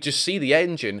 And then we just see the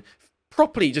engine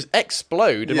properly just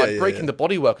explode and breaking the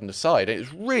bodywork on the side. It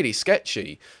was really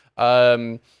sketchy.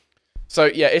 So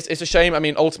yeah, it's a shame. I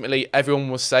mean, ultimately everyone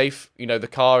was safe. You know, the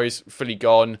car is fully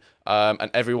gone,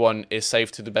 and everyone is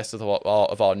safe to the best of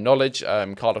our knowledge.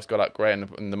 Carlos got out great,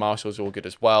 and the marshals all good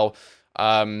as well.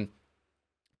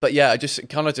 But yeah, it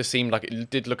kind of just seemed like it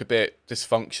did look a bit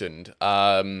dysfunctioned.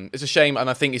 It's a shame, and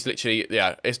I think it's literally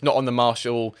it's not on the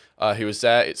marshal who was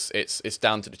there. It's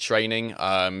down to the training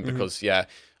because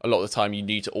a lot of the time you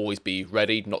need to always be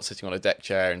ready, not sitting on a deck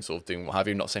chair and sort of doing what have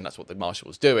you. I'm not saying that's what the marshal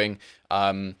was doing.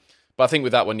 But I think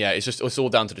with that one, it's all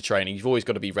down to the training. You've always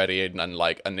got to be ready,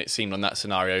 and it seemed on that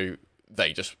scenario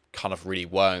they just kind of really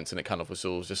weren't, and it kind of was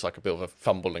all just like a bit of a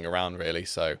fumbling around really.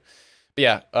 So, but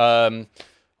yeah,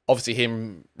 obviously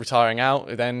him retiring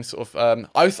out, then sort of,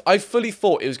 I fully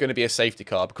thought it was going to be a safety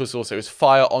car because also it was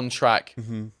fire on track,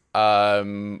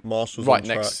 Marshall's right on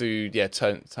next track.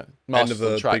 to Marshall's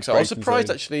on track. So I was surprised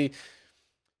zone. Actually.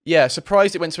 Yeah,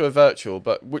 surprised it went to a virtual.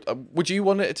 But would you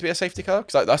want it to be a safety car?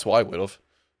 Because that's what I would have.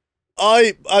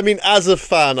 I mean, as a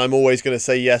fan, I'm always going to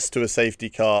say yes to a safety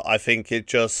car. I think it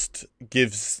just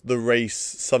gives the race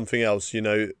something else, you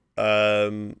know.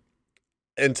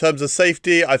 In terms of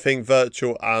safety, I think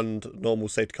virtual and normal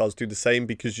safety cars do the same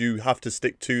because you have to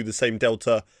stick to the same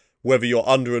delta, whether you're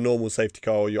under a normal safety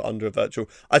car or you're under a virtual.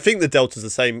 I think the delta's the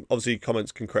same. Obviously,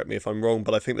 comments can correct me if I'm wrong,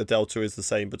 but I think the delta is the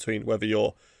same between whether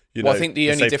you're, I think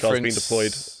the only safety car's being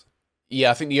deployed.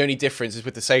 Yeah, I think the only difference is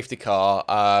with the safety car,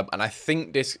 and I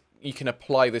think you can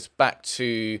apply this back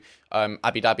to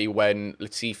Abu Dhabi when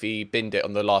Latifi binned it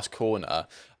on the last corner,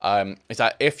 is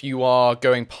that if you are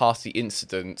going past the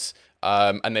incident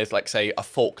and there's like, say, a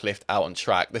forklift out on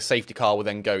track, the safety car will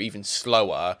then go even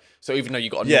slower. So even though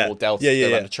you've got a normal delta to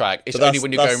go around the track, it's only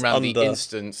when you're going around the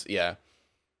instance, Yeah,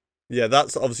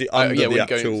 that's obviously under the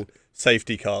actual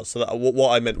safety car. So that,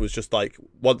 what I meant was just like,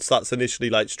 once that's initially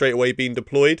like straight away being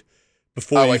deployed,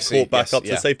 before you caught back up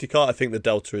to the safety car, I think the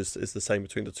delta is the same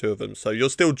between the two of them. So you're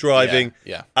still driving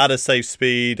at a safe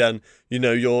speed, and you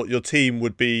know your team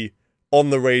would be on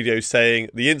the radio saying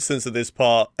the instance of this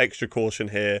part, extra caution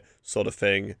here, sort of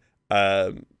thing.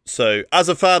 So as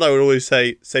a fan, I would always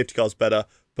say safety car's better,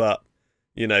 but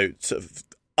you know,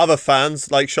 other fans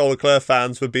like Charles Leclerc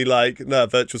fans would be like, no,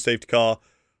 virtual safety car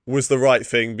was the right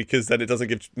thing because then it doesn't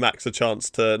give Max a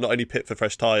chance to not only pit for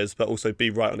fresh tyres but also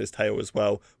be right on his tail as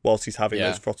well whilst he's having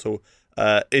those throttle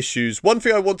issues. One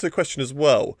thing I want to question as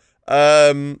well,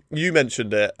 you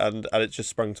mentioned it and it just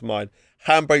sprung to mind,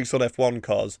 handbrakes on F1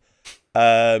 cars.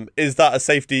 Is that a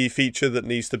safety feature that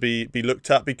needs to be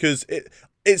looked at? Because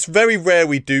it's very rare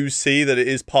we do see that it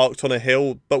is parked on a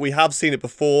hill, but we have seen it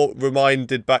before.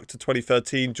 Reminded back to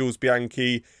 2013, Jules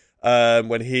Bianchi,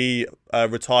 when he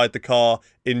retired the car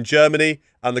in Germany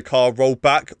and the car rolled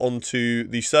back onto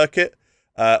the circuit.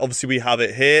 Obviously, we have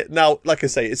it here. Now, like I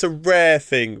say, it's a rare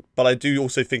thing, but I do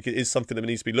also think it is something that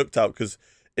needs to be looked at because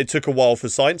it took a while for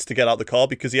Sainz to get out the car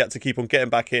because he had to keep on getting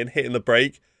back in, hitting the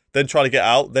brake, then try to get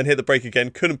out, then hit the brake again,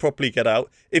 couldn't properly get out.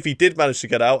 If he did manage to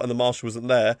get out and the marshal wasn't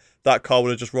there, that car would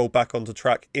have just rolled back onto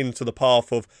track into the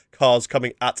path of cars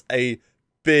coming at a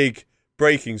big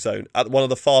braking zone, at one of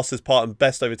the fastest part and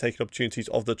best overtaking opportunities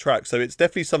of the track. So it's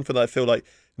definitely something that I feel like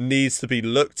needs to be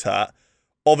looked at.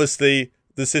 Obviously,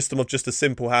 the system of just a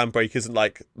simple handbrake isn't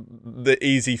like the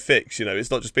easy fix, you know.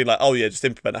 It's not just being like, oh yeah, just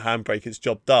implement a handbrake, it's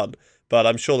job done. But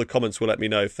I'm sure the comments will let me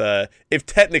know if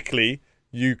technically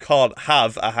you can't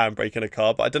have a handbrake in a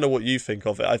car, but I don't know what you think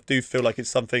of it. I do feel like it's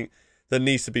something that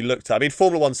needs to be looked at. I mean,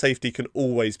 Formula One safety can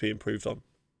always be improved on.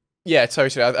 Yeah,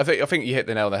 totally. I think you hit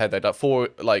the nail on the head there.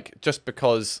 Just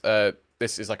because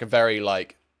this is like a very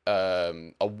a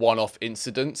one-off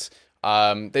incident,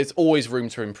 there's always room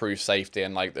to improve safety.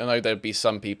 And like, I know there'd be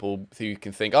some people who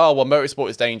can think, oh well, motorsport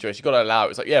is dangerous, you've got to allow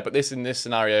it. It's like, yeah, but in this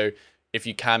scenario, if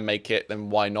you can make it, then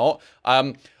why not?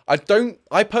 I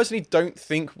personally don't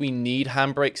think we need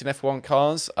handbrakes in F1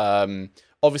 cars.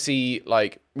 Obviously,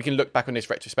 like, we can look back on this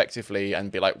retrospectively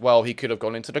and be like, well, he could have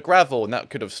gone into the gravel and that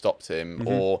could have stopped him. Mm-hmm.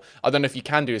 Or I don't know if you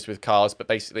can do this with cars, but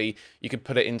basically you could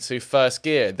put it into first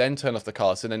gear, then turn off the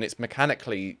car, so then it's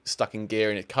mechanically stuck in gear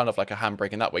and it's kind of like a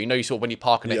handbrake in that way. You know, you saw when you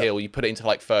park on a hill, you put it into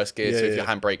like first gear, so if your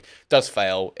handbrake does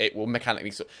fail, it will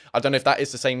mechanically... I don't know if that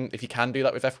is the same, if you can do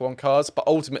that with F1 cars, but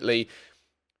ultimately,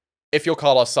 if you're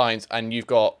Carlos Sainz and you've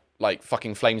got like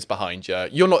fucking flames behind you,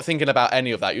 you're not thinking about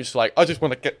any of that. You're just like, I just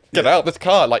want to get out of this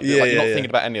car. Like, you're not thinking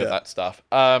about any of that stuff.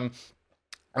 And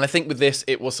I think with this,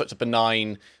 it was such a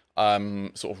benign,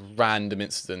 sort of random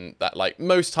incident that, like,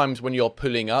 most times when you're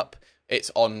pulling up,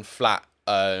 it's on flat,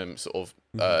 sort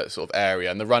of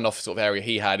area, and the runoff sort of area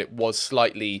he had, it wasn't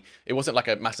like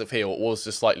a massive hill, it was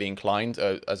just slightly inclined,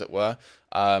 as it were.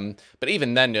 But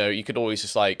even then, you could always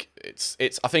just like,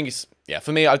 I think it's,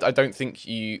 for me, I don't think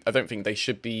they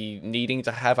should be needing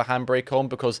to have a handbrake on,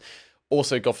 because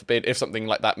also, God forbid, if something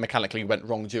like that mechanically went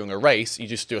wrong during a race, you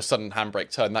just do a sudden handbrake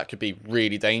turn, that could be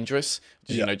really dangerous.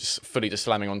 Just fully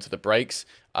slamming onto the brakes.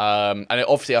 And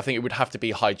obviously, I think it would have to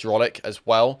be hydraulic as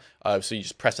well. So you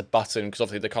just press a button, because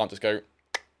obviously they can't just go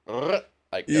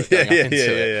like going up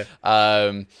into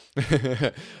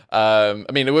it. I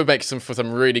mean, it would make for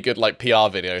some really good like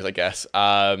PR videos, I guess.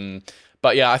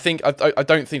 But yeah, I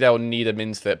don't think they'll need them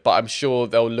into it, but I'm sure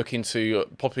they'll look into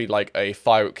probably like a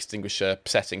fire extinguisher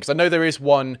setting, because I know there is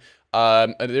one.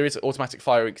 There is automatic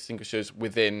fire extinguishers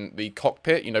within the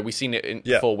cockpit. We've seen it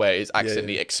before where it's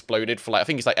accidentally exploded for like, I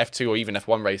think it's like F2 or even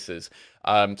F1 races.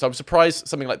 So I'm surprised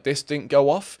something like this didn't go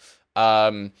off.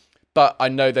 But I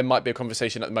know there might be a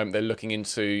conversation at the moment. They're looking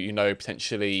into,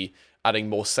 potentially adding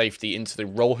more safety into the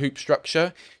roll hoop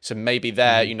structure. So maybe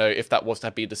there, if that was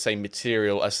to be the same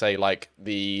material as, say, like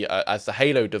as the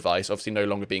Halo device, obviously no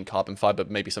longer being carbon fiber,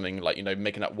 but maybe something like,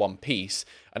 making that one piece.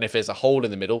 And if there's a hole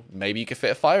in the middle, maybe you could fit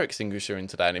a fire extinguisher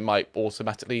into that, and it might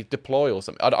automatically deploy or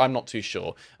something. I'm not too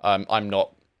sure. I'm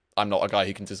not a guy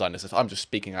who can design this. I'm just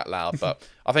speaking out loud. But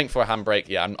I think for a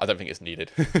handbrake, I don't think it's needed.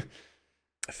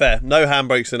 Fair. No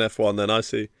handbrakes in F1 then, I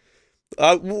see.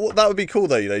 That would be cool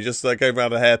though, just go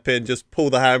around a hairpin, just pull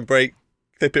the handbrake,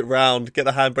 clip it round, get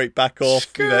the handbrake back off.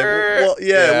 What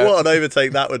an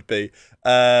overtake that would be.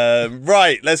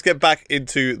 Right, let's get back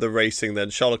into the racing then.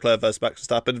 Charles Leclerc versus Max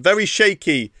Verstappen. Very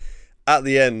shaky at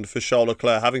the end for Charles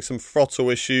Leclerc, having some throttle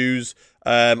issues.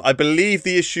 I believe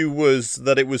the issue was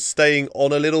that it was staying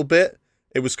on a little bit.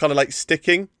 It was kind of like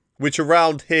sticking, which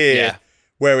around here,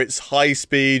 where it's high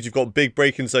speed, you've got big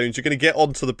braking zones, you're going to get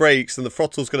onto the brakes and the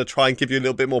throttle's going to try and give you a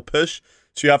little bit more push.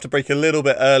 So you have to brake a little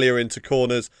bit earlier into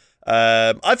corners.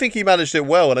 I think he managed it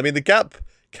well. And I mean, the gap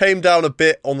came down a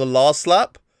bit on the last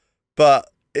lap,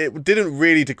 but it didn't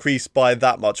really decrease by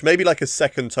that much. Maybe like a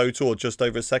second total or just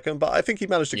over a second, but I think he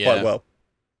managed it quite well.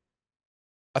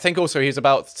 I think also he was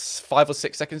about 5 or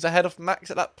 6 seconds ahead of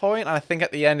Max at that point, and I think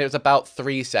at the end it was about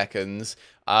 3 seconds.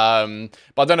 But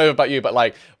I don't know about you, but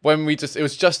like when I think it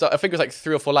was like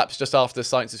 3 or 4 laps just after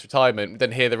Sainz's retirement,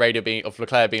 then hear the radio of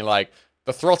Leclerc being like,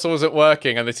 the throttle isn't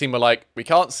working, and the team were like, we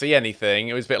can't see anything.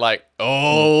 It was a bit like,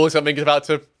 something's about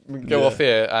to go off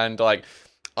here, and like,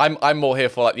 I'm more here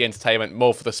for like the entertainment,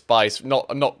 more for the spice,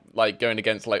 not like going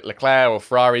against like Leclerc or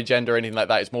Ferrari agenda or anything like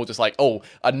that. It's more just like,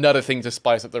 another thing to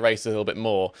spice up the race a little bit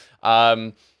more.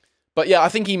 But yeah, I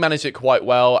think he managed it quite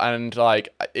well, and like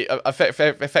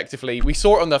effectively, we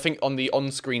saw it on the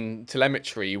on-screen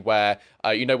telemetry where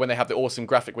when they have the awesome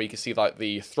graphic where you can see like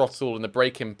the throttle and the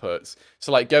brake inputs.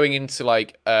 So like going into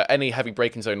like any heavy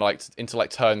braking zone, like into like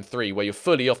turn 3 where you're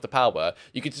fully off the power,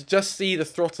 you could just see the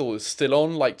throttle is still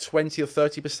on like 20 or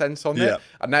 30% on it,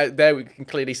 and now there we can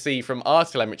clearly see from our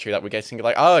telemetry that we're getting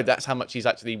like, that's how much he's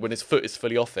actually, when his foot is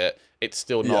fully off it, it's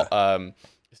still not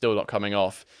coming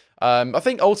off. I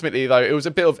think ultimately, though, it was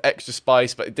a bit of extra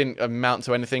spice, but it didn't amount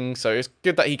to anything. So it's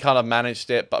good that he kind of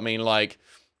managed it. But I mean, like,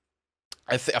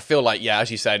 I feel like, as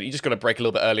you said, you just got to brake a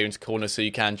little bit earlier into corners so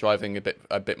you can driving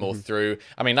a bit more through.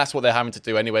 I mean, that's what they're having to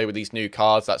do anyway with these new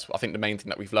cars. That's, I think, the main thing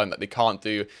that we've learned, that they can't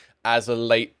do as a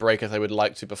late brake as they would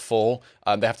like to before.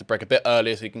 They have to brake a bit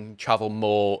earlier so you can travel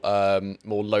more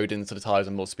load into the tyres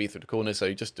and more speed through the corners.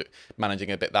 So just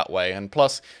managing a bit that way. And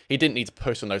plus, he didn't need to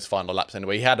push on those final laps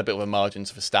anyway. He had a bit of a margin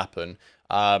to Verstappen.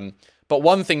 But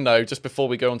one thing, though, just before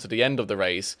we go on to the end of the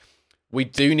race, we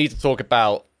do need to talk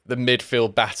about the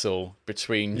midfield battle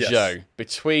between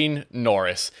between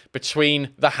Norris, between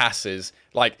the Hasses.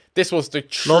 Like, this was the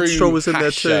true Lance Stroll was in there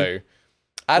show. too.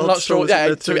 And Lance Stroll,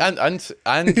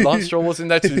 and Lance Stroll was in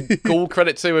there too. All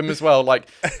credit to him as well. Like,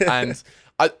 and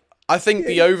I think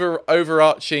the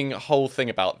overarching whole thing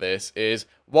about this is,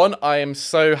 one, I am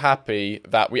so happy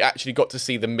that we actually got to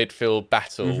see the midfield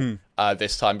battle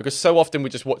this time, because so often we're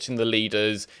just watching the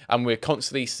leaders and we're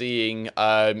constantly seeing,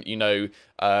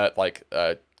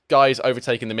 guys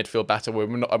overtaking the midfield battle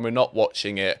we're not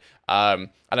watching it. And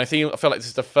I feel like this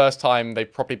is the first time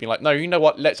they've probably been like, no, you know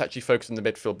what? Let's actually focus on the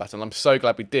midfield battle. And I'm so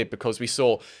glad we did, because we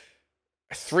saw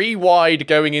 3 wide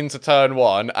going into turn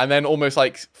 1 and then almost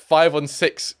like 5 on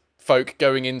 6 folk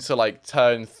going into like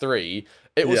turn 3.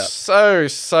 It was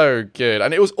so good.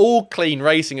 And it was all clean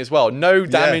racing as well. No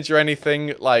damage or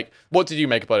anything. Like, what did you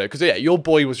make about it? Because, your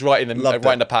boy was right in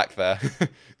the pack there.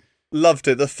 Loved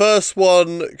it. The first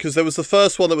one, because there was the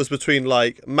first one that was between,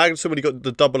 like, Magnussen when he got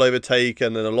the double overtake,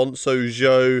 and then Alonso,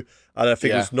 Zhou, and I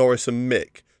think it was Norris and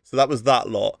Mick. So that was that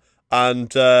lot.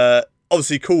 And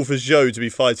obviously cool for Zhou to be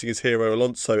fighting his hero,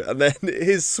 Alonso. And then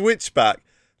his switchback,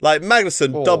 like,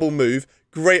 Magnussen, double move,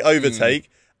 great overtake.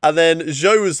 And then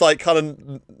Zhou was like, kind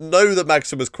of know that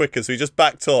Magnussen was quicker, so he just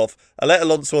backed off and let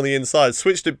Alonso on the inside,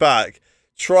 switched it back,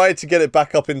 tried to get it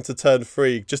back up into turn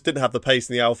 3, just didn't have the pace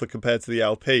in the Alpha compared to the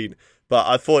Alpine. But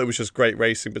I thought it was just great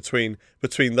racing between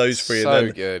those three. So and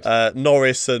then good.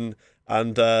 Norris and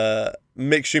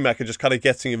Mick Schumacher just kind of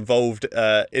getting involved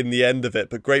in the end of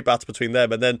it. But great battle between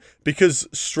them. And then because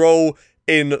Stroll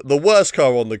in the worst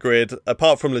car on the grid,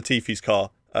 apart from Latifi's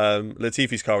car,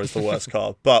 Latifi's car is the worst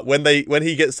car, but when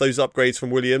he gets those upgrades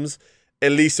from Williams,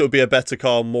 at least it'll be a better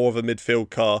car, more of a midfield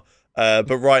car.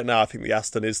 But right now, I think the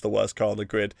Aston is the worst car on the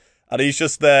grid, and he's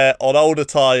just there on older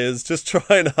tyres, just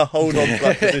trying to hold on to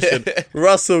that position.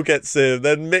 Russell gets in,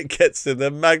 then Mick gets in,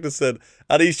 then Magnussen,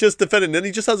 and he's just defending. And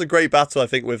he just has a great battle. I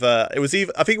think with I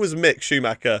think it was Mick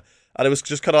Schumacher, and it was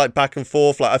just kind of like back and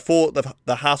forth. Like I thought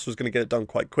the Haas was going to get it done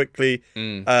quite quickly,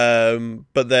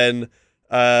 but then.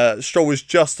 Stroll was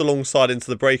just alongside into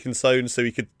the braking zone, so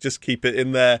he could just keep it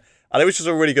in there. And it was just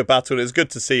a really good battle. And it was good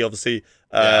to see, obviously,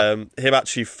 him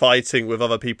actually fighting with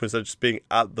other people instead of just being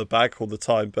at the back all the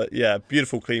time. But yeah,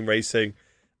 beautiful, clean racing.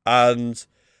 And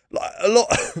a lot,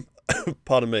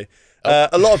 pardon me,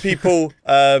 a lot of people,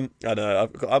 I know,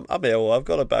 I'm ill, I've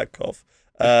got a bad cough.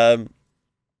 A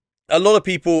lot of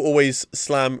people always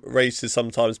slam races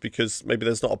sometimes because maybe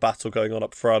there's not a battle going on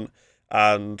up front.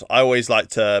 And I always like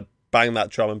to bang that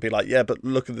drum and be like, yeah, but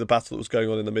look at the battle that was going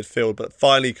on in the midfield. But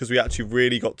finally, because we actually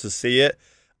really got to see it,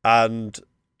 and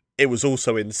it was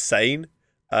also insane.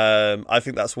 I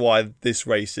think that's why this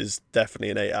race is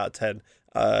definitely an 8 out of 10.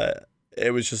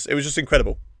 It was just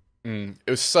incredible. It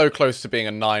was so close to being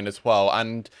a 9 as well.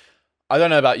 And I don't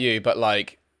know about you, but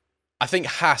like, I think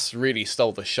Haas really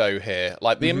stole the show here.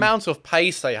 Like the amount of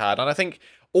pace they had, and I think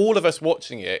all of us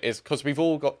watching it is because we've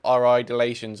all got our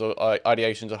ideations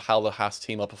of how the Haas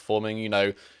team are performing. You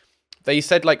know, they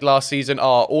said like last season,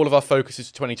 all of our focus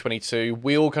is 2022.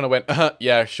 We all kind of went,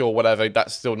 yeah, sure, whatever.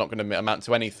 That's still not going to amount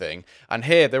to anything. And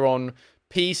here they're on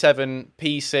P7,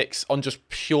 P6 on just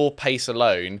pure pace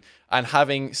alone and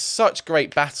having such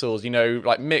great battles. You know,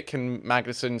 like Mick and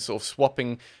Magnussen sort of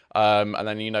swapping, and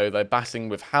then they're battling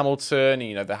with Hamilton.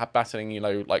 They're battling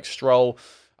like Stroll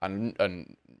and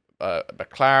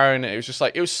McLaren. It was just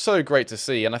like, it was so great to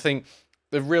see. And I think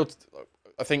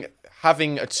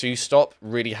having a 2-stop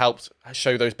really helped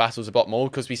show those battles a lot more,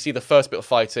 because we see the first bit of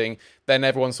fighting, then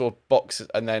everyone sort of boxes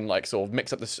and then like sort of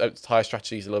mix up the tyre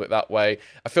strategies a little bit that way.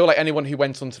 I feel like anyone who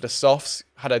went onto the softs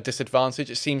had a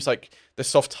disadvantage. It seems like the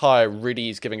soft tyre really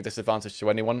is giving a disadvantage to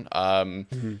anyone.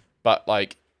 But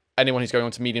like anyone who's going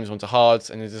onto mediums, onto hards,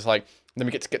 and it's just like, then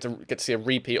we get to see a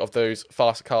repeat of those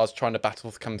faster cars trying to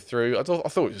battle to come through. I thought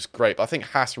it was great, but I think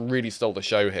Haas really stole the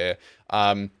show here.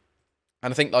 And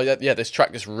I think this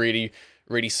track just really,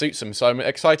 really suits them. So I'm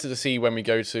excited to see when we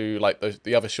go to like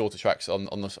the other shorter tracks on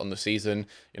the season.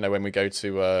 When we go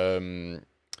to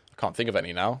I can't think of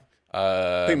any now.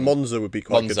 I think Monza would be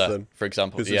quite good for them, for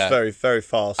example, because it's very, very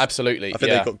fast. Absolutely, I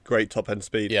think they've got great top end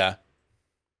speed.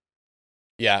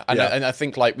 Yeah, and I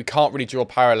think like we can't really draw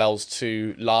parallels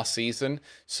to last season.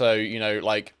 So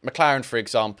like McLaren, for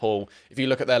example, if you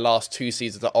look at their last 2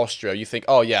 seasons at Austria, you think,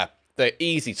 oh yeah, they're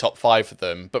easy top 5 for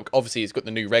them. But obviously, it's got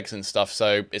the new regs and stuff,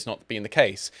 so it's not being the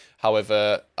case.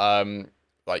 However, Paul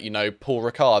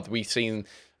Ricard, we've seen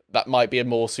that might be a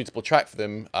more suitable track for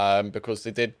them because they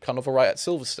did kind of alright at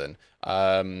Silverstone,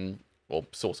 well,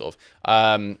 sort of.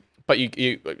 But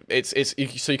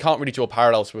so you can't really draw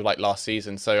parallels with like last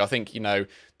season. So I think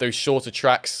those shorter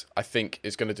tracks I think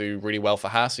is going to do really well for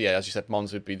Haas. So, yeah, as you said,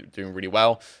 Monza would be doing really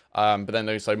well. But then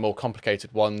those more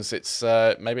complicated ones, it's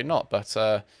maybe not. But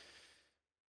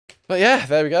yeah,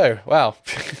 there we go. Wow,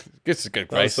 it's a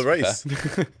good race. That was the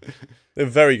race. A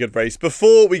very good race.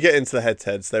 Before we get into the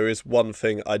head-to-heads, there is one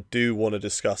thing I do want to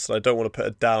discuss, and I don't want to put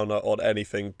a downer on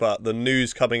anything, but the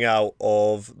news coming out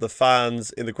of the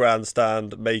fans in the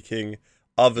grandstand making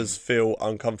others feel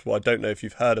uncomfortable. I don't know if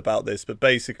you've heard about this, but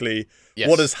basically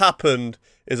what has happened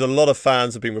is a lot of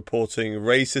fans have been reporting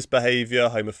racist behaviour,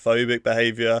 homophobic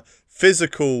behaviour,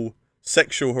 physical,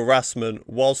 sexual harassment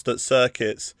whilst at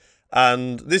circuits,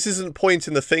 and this isn't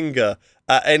pointing the finger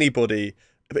at anybody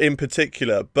in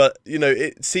particular, but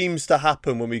it seems to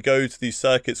happen when we go to these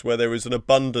circuits where there is an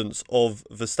abundance of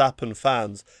Verstappen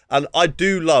fans, and I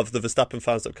do love the Verstappen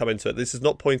fans that come into it. This is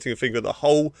not pointing a finger at the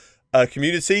whole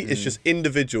community; it's just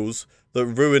individuals that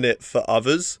ruin it for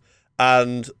others.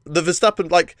 And the Verstappen,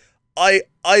 like, I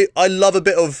love a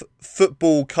bit of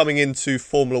football coming into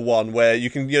Formula One where you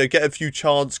can get a few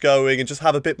chants going and just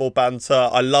have a bit more banter.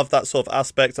 I love that sort of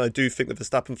aspect, and I do think the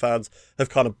Verstappen fans have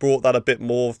kind of brought that a bit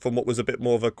more from what was a bit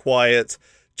more of a quiet,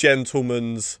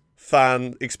 gentleman's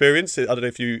fan experience. I don't know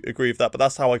if you agree with that, but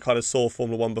that's how I kind of saw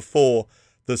Formula One before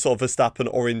the sort of Verstappen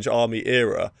Orange Army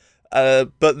era.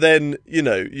 But then,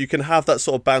 you can have that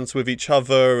sort of banter with each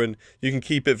other and you can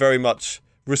keep it very much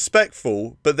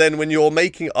respectful, but then when you're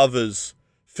making others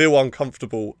feel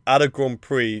uncomfortable at a Grand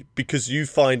Prix because you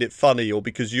find it funny or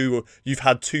because you've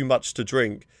had too much to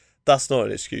drink, that's not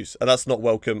an excuse, and that's not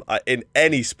welcome in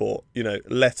any sport,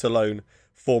 let alone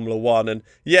Formula One. And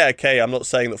yeah, okay, I'm not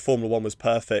saying that Formula One was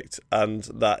perfect and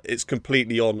that it's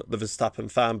completely on the Verstappen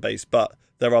fan base, but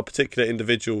there are particular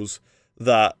individuals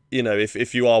that,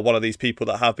 if you are one of these people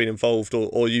that have been involved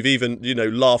or you've even,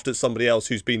 laughed at somebody else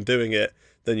who's been doing it,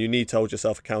 then you need to hold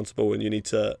yourself accountable and you need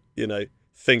to,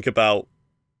 think about,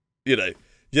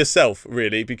 yourself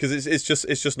really, because it's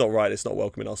just not right. It's not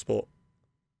welcome in our sport.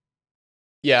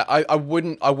 Yeah, I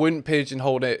wouldn't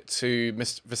pigeonhole it to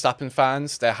Verstappen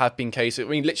fans. There have been cases. I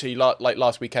mean, literally, like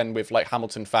last weekend with like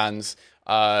Hamilton fans,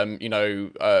 doing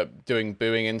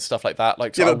booing and stuff like that.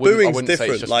 Like, so yeah, but booing's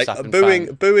different. Like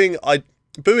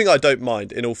booing, I don't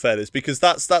mind, in all fairness, because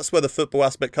that's where the football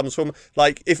aspect comes from.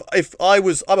 Like,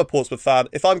 I'm a Portsmouth fan.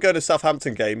 If I'm going to a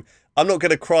Southampton game, I'm not going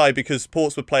to cry because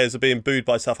Portsmouth players are being booed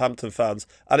by Southampton fans.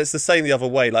 And it's the same the other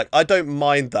way. Like, I don't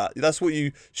mind that. That's what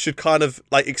you should kind of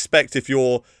like expect if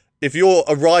you're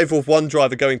a rival of one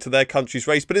driver going to their country's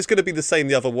race. But it's going to be the same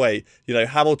the other way.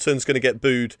 Hamilton's going to get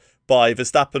booed by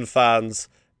Verstappen fans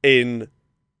in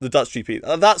the Dutch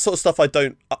GP. That sort of stuff I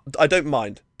don't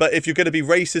mind. But if you're going to be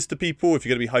racist to people, if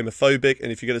you're going to be homophobic, and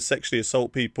if you're going to sexually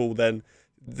assault people, then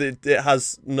it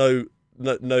has no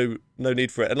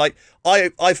need for it. And like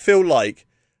I feel like,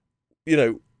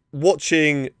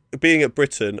 being at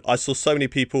Britain, I saw so many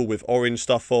people with orange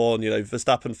stuff on,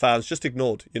 Verstappen fans just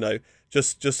ignored,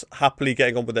 just happily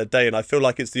getting on with their day. And I feel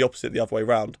like it's the opposite the other way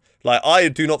around. Like, I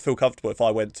do not feel comfortable if I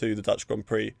went to the Dutch Grand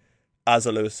Prix as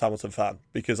a Lewis Hamilton fan,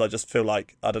 because I just feel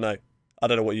like, I don't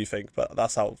know what you think, but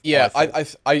that's how. Yeah,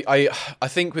 I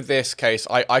think with this case,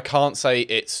 I can't say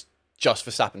it's just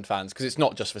Verstappen fans, because it's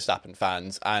not just Verstappen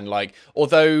fans. And like,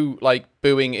 although like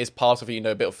booing is part of a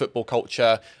bit of football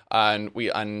culture, and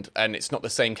it's not the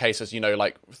same case as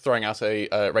like throwing out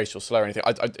a racial slur or anything.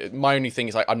 My only thing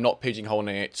is, like, I'm not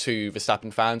pigeonholing it to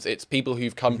Verstappen fans. It's people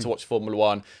who've come to watch Formula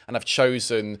One and have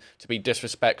chosen to be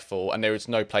disrespectful, and there is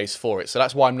no place for it. So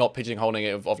that's why I'm not pigeonholing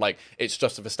it of like it's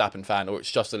just a Verstappen fan or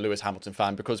it's just a Lewis Hamilton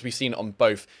fan, because we've seen it on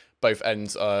both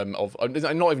ends of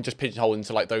not even just pigeonhole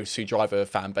into like those two driver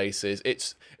fan bases.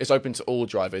 It's open to all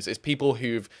drivers. It's people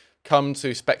who've come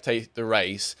to spectate the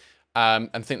race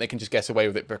and think they can just get away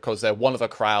with it because they're one of a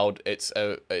crowd. It's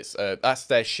that's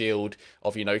their shield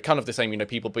of kind of the same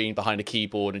people being behind a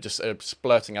keyboard and just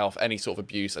splurting out any sort of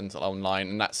abuse and online,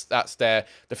 and that's their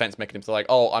defense mechanism. So like,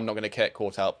 oh, I'm not going to get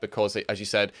caught out because as you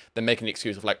said, they're making the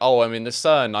excuse of like, oh, I'm in the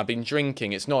sun, I've been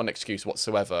drinking. It's not an excuse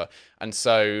whatsoever. And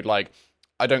so like,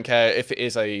 I don't care if it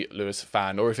is a Lewis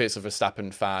fan or if it's a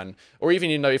Verstappen fan, or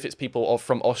even, if it's people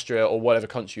from Austria or whatever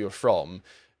country you're from.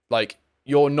 Like,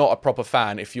 you're not a proper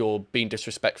fan if you're being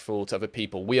disrespectful to other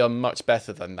people. We are much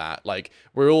better than that. Like,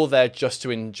 we're all there just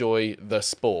to enjoy the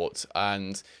sport.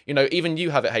 And, even you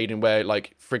have it, Hayden, where,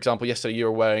 like, for example, yesterday you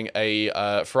were wearing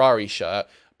a Ferrari shirt,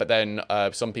 but then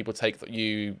some people take that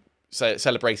you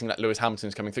celebrating that Lewis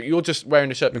Hamilton's coming through. You're just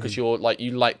wearing a shirt because you're like,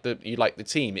 you like the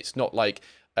team. It's not like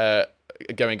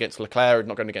going against Leclerc,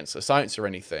 not going against the science or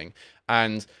anything.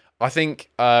 And I think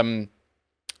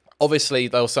obviously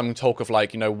there was some talk of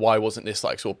like, why wasn't this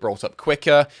like sort of brought up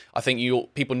quicker? I think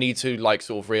people need to like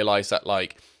sort of realize that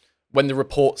like when the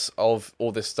reports of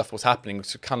all this stuff was happening, it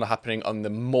was kind of happening on the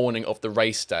morning of the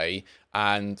race day,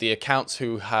 and the accounts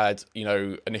who had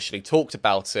initially talked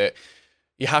about it,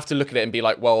 you have to look at it and be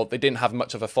like, well, they didn't have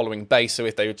much of a following base, so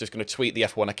if they were just going to tweet the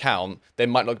F1 account, they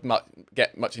might not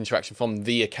get much interaction from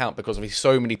the account because obviously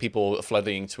so many people are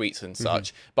flooding tweets and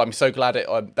such. But I'm so glad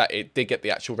that it did get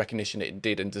the actual recognition it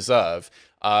did and deserve.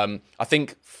 I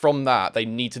think from that, they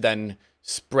need to then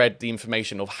spread the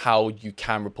information of how you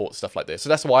can report stuff like this. So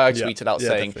that's why I tweeted out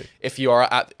saying, definitely. if you're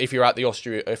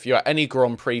at any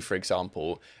Grand Prix, for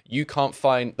example, you can't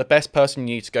find the best person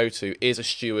you need to go to is a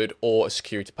steward or a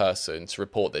security person to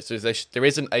report this. So there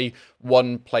isn't a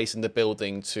one place in the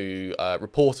building to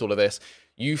report all of this.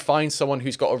 You find someone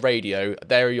who's got a radio,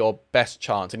 they're your best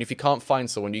chance. And if you can't find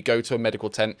someone, you go to a medical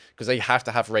tent, because they have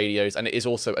to have radios, and it is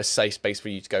also a safe space for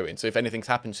you to go in. So if anything's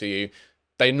happened to you,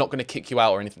 they're not going to kick you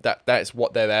out or anything. That is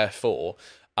what they're there for.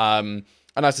 And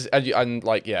as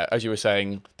you were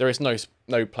saying, there is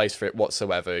no place for it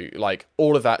whatsoever. Like,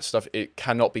 all of that stuff, it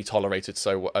cannot be tolerated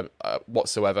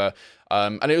whatsoever.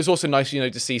 And it was also nice,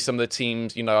 to see some of the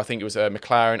teams. I think it was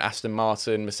McLaren, Aston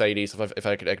Martin, Mercedes. If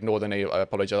I could ignore the name, I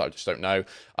apologise. I just don't know.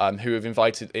 Who have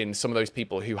invited in some of those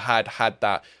people who had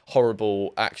that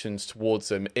horrible actions towards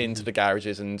them into the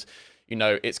garages. And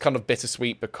it's kind of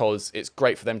bittersweet, because it's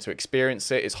great for them to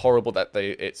experience it. It's horrible that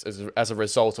it's as a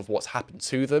result of what's happened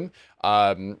to them.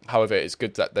 However, it's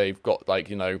good that they've got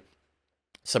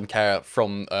some care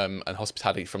from and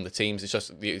hospitality from the teams. It's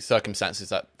just the circumstances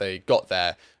that they got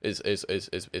there is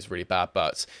really bad.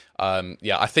 But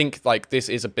I think this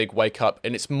is a big wake up,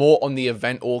 and it's more on the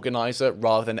event organizer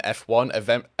rather than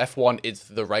F1. F1 is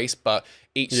the race, but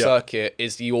each circuit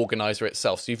is the organizer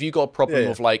itself. So if you got a problem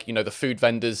with the food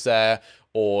vendors there,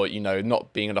 or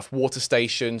not being enough water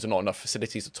stations or not enough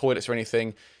facilities or toilets or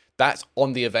anything, that's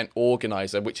on the event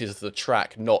organizer, which is the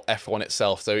track, not F1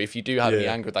 itself. So if you do have any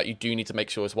anger with that, you do need to make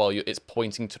sure as well it's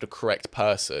pointing to the correct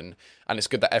person. And it's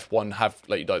good that F1 have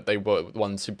they were the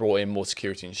ones who brought in more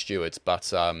security and stewards.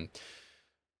 But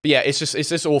yeah, it's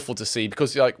just awful to see,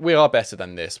 because we are better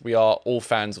than this. We are all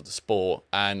fans of the sport,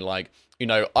 and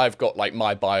I've got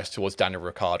my bias towards Daniel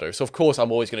Ricciardo. So of course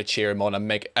I'm always going to cheer him on and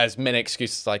make as many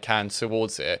excuses as I can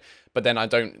towards it. But then I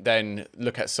don't then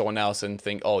look at someone else and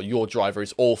think, oh, your driver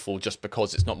is awful just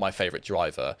because it's not my favorite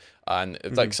driver. And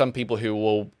some people who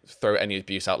will throw any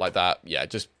abuse out like that,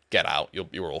 just get out.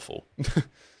 You're awful.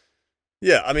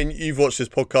 Yeah, I mean, you've watched this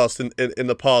podcast in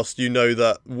the past. You know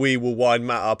that we will wind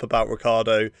Matt up about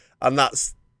Ricciardo, and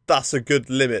that's a good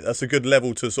limit. That's a good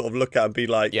level to sort of look at and be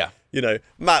like,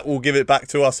 Matt will give it back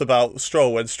to us about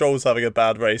Stroll when Stroll's having a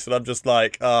bad race, and I'm just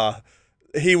like,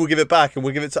 he will give it back, and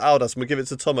we'll give it to Aldas, and we'll give it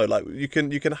to Tomo. You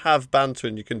can have banter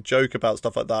and you can joke about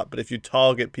stuff like that, but if you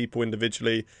target people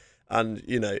individually, and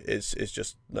it's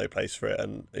just no place for it.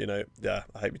 And I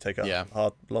hope you take a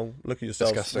hard, long look at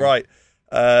yourselves. Disgusting. Right,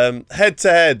 head to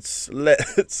heads.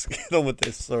 Let's get on with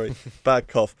this. Sorry, bad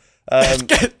cough.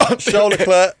 Charles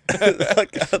Leclerc.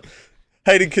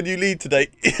 Hayden, can you lead today?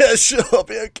 Yeah, sure, I'll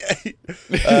be okay.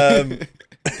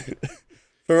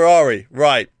 Ferrari,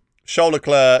 right. Charles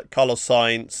Leclerc, Carlos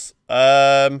Sainz.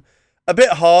 A bit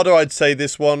harder, I'd say,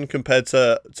 this one compared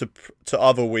to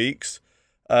other weeks.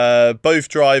 Both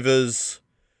drivers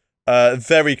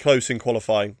very close in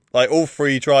qualifying. All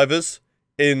three drivers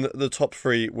in the top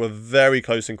three were very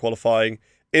close in qualifying.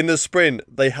 In the sprint,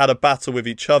 they had a battle with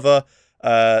each other.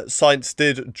 Sainz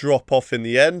did drop off in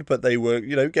the end, but they were,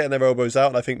 getting their elbows out.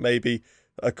 And I think maybe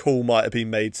a call might have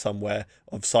been made somewhere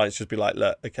of Sainz just be like,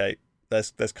 look, okay,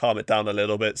 let's calm it down a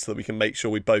little bit so that we can make sure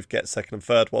we both get second and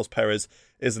third, whilst Perez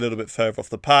is a little bit further off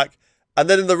the pack. And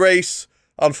then in the race,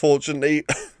 unfortunately,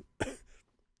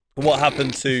 what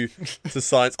happened to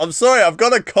Sainz? I'm sorry, I've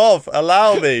got a cough.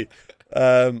 Allow me.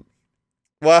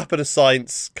 What happened to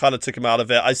Sainz kind of took him out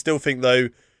of it. I still think, though,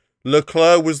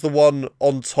 Leclerc was the one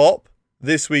on top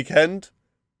this weekend.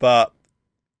 But,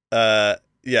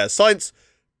 Sainz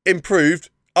improved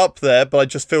up there, but I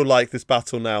just feel like this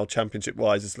battle now,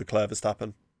 championship-wise, is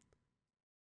Leclerc-Verstappen.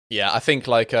 Yeah, I think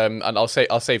and I'll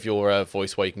save your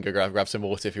voice while you can go grab some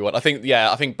water if you want. I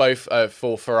think both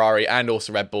for Ferrari and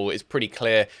also Red Bull, it's pretty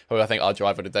clear who I think our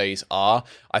driver of the days are.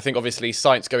 I think obviously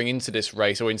Sainz going into this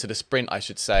race, or into the sprint, I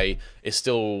should say, is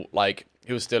still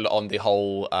he was still on the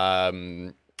whole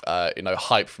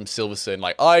hype from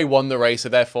Silverstone. I won the race, so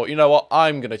therefore, you know what,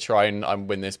 I'm going to try and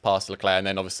win this past Leclerc. And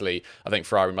then obviously, I think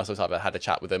Ferrari must have had a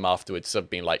chat with him afterwards of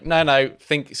being like, no,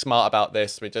 think smart about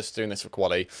this. We're just doing this for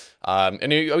quali. And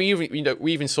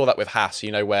we even saw that with Haas,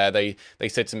 where they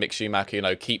said to Mick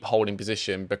Schumacher, keep holding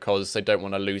position because they don't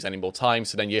want to lose any more time.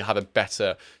 So then you have a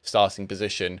better starting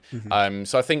position.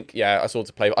 So I think, I saw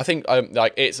to play. I think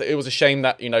it was a shame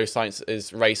that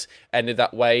Sainz's race ended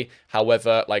that way.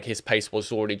 However, his pace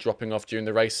was already dropping off during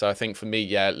the race. So I think for me,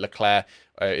 Leclerc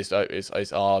is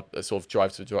our sort of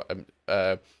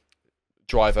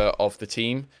driver of the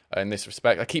team in this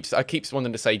respect. I keep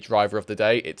wanting to say driver of the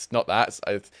day. It's not that.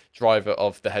 It's driver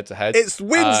of the head-to-head. It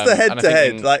wins the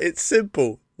head-to-head. It's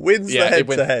simple. wins the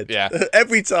head-to-head. Yeah.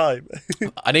 Every time.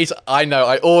 I know,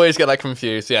 I always get that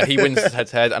confused. Yeah, he wins the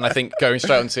head-to-head, and I think going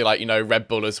straight onto, like, Red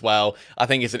Bull as well, I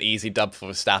think it's an easy dub for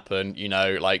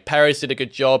Verstappen. Like, Perez did a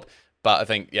good job, but I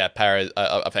think,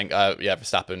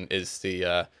 Verstappen is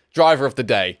the driver of the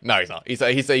day. No, he's not. He's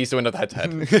the winner of the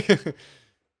head-to-head.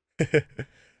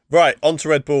 Right, on to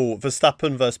Red Bull.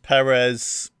 Verstappen versus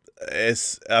Perez.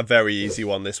 It's a very easy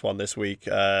one this week.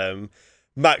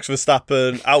 Max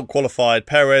Verstappen out-qualified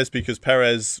Perez because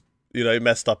Perez,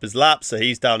 messed up his lap, so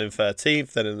he's down in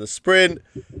 13th. Then in the sprint,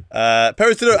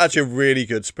 Perez did actually a really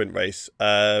good sprint race.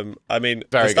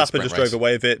 Verstappen just drove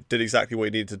away with it, did exactly what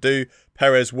he needed to do.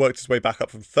 Perez worked his way back up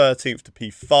from 13th to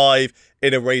P5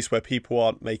 in a race where people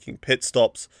aren't making pit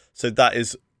stops. So that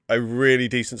is a really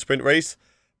decent sprint race.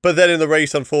 But then in the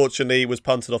race, unfortunately, was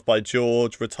punted off by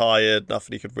George, retired,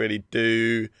 nothing he could really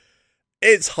do.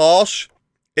 It's harsh,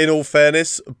 in all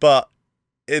fairness, but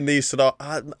in these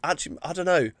scenarios, actually, I don't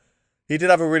know. He did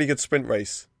have a really good sprint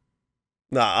race.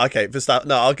 Verstappen.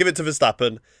 No, I'll give it to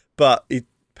Verstappen, but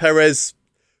Perez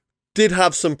did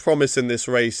have some promise in this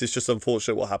race. It's just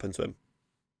unfortunate what happened to him.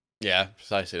 Yeah,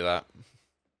 precisely that.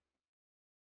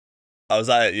 Oh, was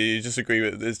that it? You just agree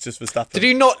with it's just Verstappen? Did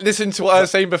you not listen to what I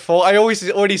was saying before? I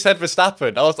already said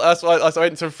Verstappen. That's why I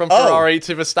went from Ferrari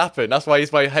to Verstappen. That's why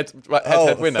he's my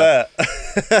head-to-head winner. Fair.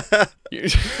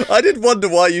 I did wonder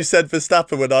why you said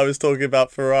Verstappen when I was talking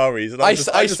about Ferraris, and I just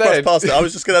brushed past it. I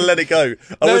was just going to let it go.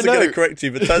 I wasn't going to correct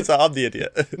you, but turns out I'm the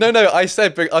idiot. No. I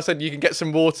said you can get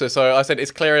some water. So I said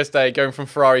it's clear as day going from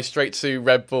Ferrari straight to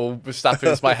Red Bull.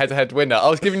 Verstappen is my head-to-head winner. I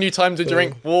was giving you time to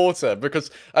drink water because,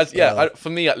 for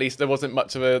me at least, there wasn't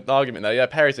much of an argument there. Yeah,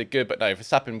 Perez are good, but no,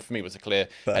 Verstappen for me was a clear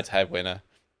head-to-head winner.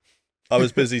 I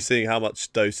was busy seeing how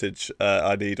much dosage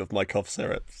I need of my cough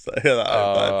syrup that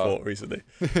I bought recently.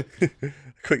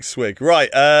 Quick swig. Right,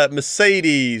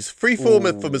 Mercedes. Free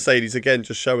format for Mercedes, again,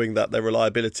 just showing that their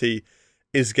reliability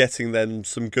is getting them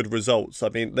some good results. I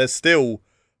mean, they're still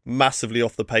massively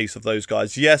off the pace of those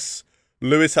guys. Yes,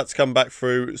 Lewis had to come back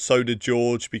through, so did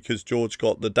George, because George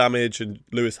got the damage and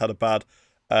Lewis had a bad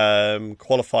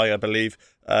qualifying, I believe,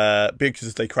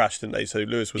 because they crashed, didn't they? So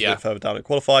Lewis was a bit further down at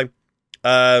qualifying.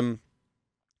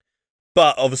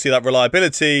 But obviously that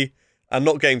reliability and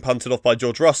not getting punted off by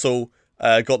George Russell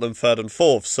got them third and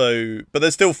fourth. But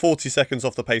they're still 40 seconds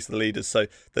off the pace of the leaders. So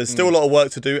there's still a lot of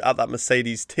work to do at that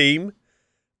Mercedes team.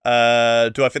 Do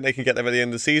I think they can get there at the end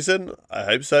of the season? I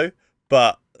hope so.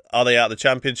 But are they out of the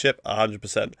championship?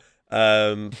 100%.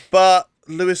 But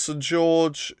Lewis and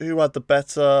George, who had the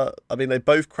better? I mean, they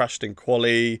both crashed in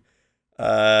quali.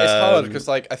 It's hard because,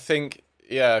 I think...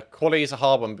 Yeah, quali is a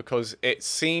hard one because it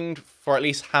seemed for at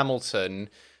least Hamilton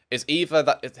is either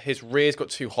that his rears got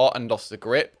too hot and lost the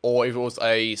grip, or if it was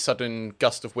a sudden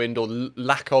gust of wind or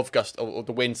lack of gust, or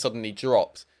the wind suddenly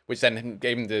dropped, which then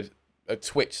gave him the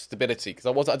twitch stability. Because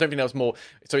I don't think that was more.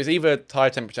 So it's either tire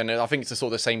temperature, and I think it's sort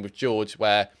of the same with George,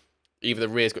 where either the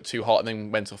rears got too hot and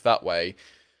then went off that way.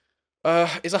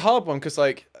 It's a hard one because,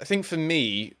 I think for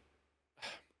me,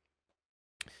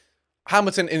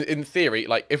 Hamilton, in theory,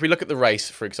 if we look at the race,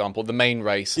 for example, the main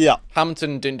race,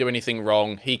 Hamilton didn't do anything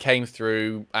wrong. He came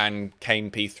through and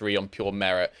came P3 on pure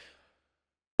merit.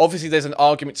 Obviously, there's an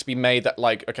argument to be made that,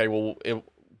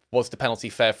 was the penalty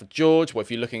fair for George? Well, if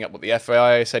you're looking at what the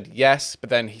FIA said, yes, but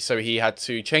then he had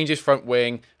to change his front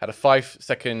wing, had a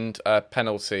 5-second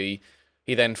penalty.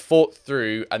 He then fought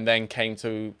through and then came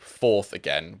to fourth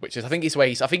again, which is, I think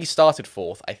he started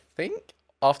fourth,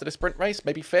 after the sprint race,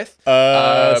 maybe fifth.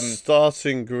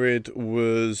 Starting grid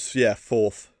was,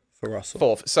 fourth for Russell.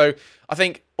 Fourth. So I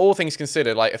think all things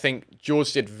considered, I think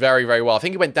George did very, very well. I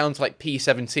think he went down to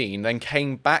P17, then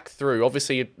came back through.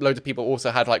 Obviously, loads of people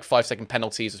also had 5-second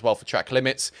penalties as well for track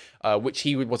limits, which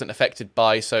he wasn't affected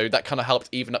by. So that kind of helped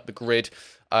even up the grid.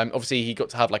 Obviously, he got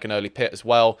to have an early pit as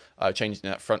well, changing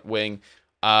that front wing.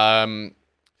 So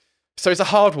it's a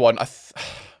hard one.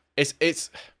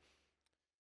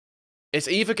 It's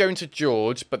either going to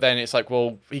George, but then it's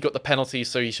he got the penalty,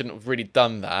 so he shouldn't have really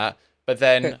done that. But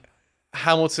then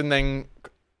Hamilton then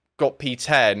got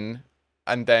P10,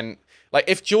 and then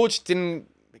if George didn't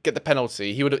get the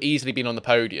penalty, he would have easily been on the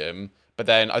podium. But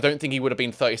then I don't think he would have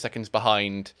been 30 seconds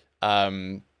behind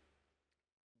the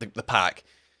pack.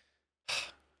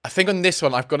 I think on this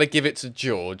one, I've got to give it to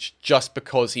George just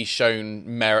because he's shown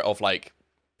merit of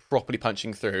properly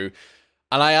punching through.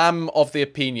 And I am of the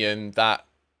opinion that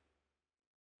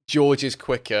George is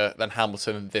quicker than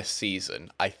Hamilton this season,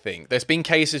 I think. There's been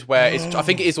cases where I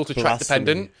think it is also track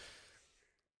dependent.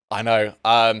 I know.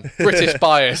 British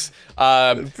bias.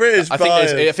 British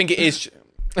bias. I think it is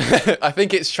I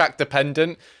think it's track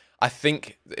dependent. I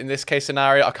think in this case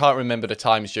scenario, I can't remember the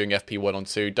times during FP1 and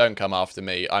 2. Don't come after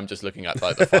me. I'm just looking at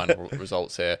like the final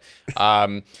results here.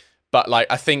 But like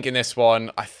I think in this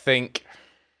one, I think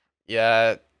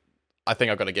I've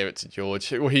got to give it to George.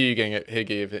 Who are you going to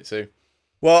give it to?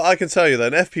 Well, I can tell you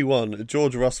that in FP1,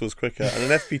 George Russell was quicker, and in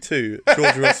FP2,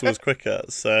 George Russell was quicker.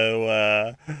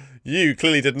 So you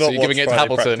clearly did not watch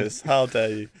Friday practice. How dare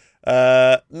you?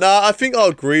 I think I'll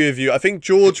agree with you. I think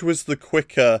George was the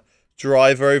quicker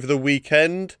driver over the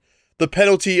weekend. The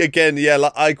penalty, again,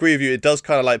 I agree with you. It does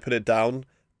kind of like put it down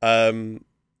and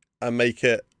make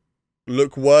it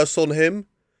look worse on him.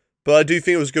 But I do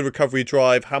think it was a good recovery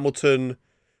drive. Hamilton...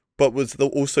 but was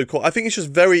also caught. I think it's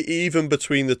just very even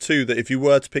between the two, that if you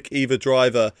were to pick either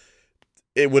driver,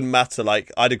 it wouldn't matter.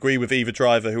 Like, I'd agree with either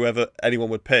driver, whoever anyone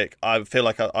would pick. I feel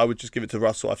like I would just give it to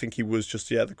Russell. I think he was just,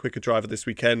 the quicker driver this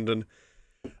weekend. And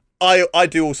I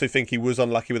do also think he was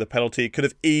unlucky with a penalty. It could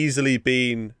have easily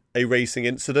been a racing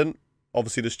incident.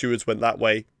 Obviously, the stewards went that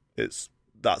way. That's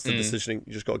the decisioning.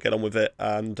 You just got to get on with it.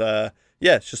 And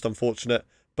it's just unfortunate.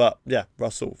 But yeah,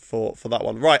 Russell for that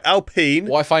one. Right, Alpine.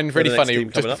 What I find really funny,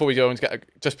 just before we go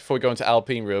into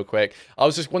Alpine real quick, I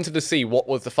was just wanted to see what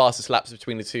was the fastest laps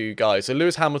between the two guys. So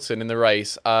Lewis Hamilton in the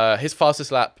race, his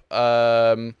fastest lap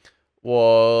was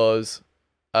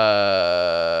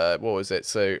what was it?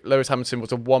 So Lewis Hamilton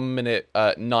was a 1 minute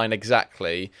 9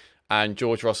 exactly, and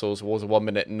George Russell's was a 1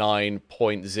 minute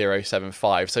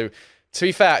 9.075. So to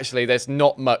be fair, actually, there's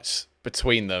not much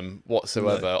between them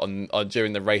whatsoever on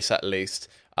during the race at least.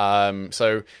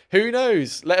 So who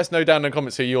knows? Let us know down in the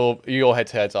comments who your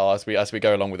head-to-heads are as we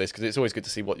go along with this, because it's always good to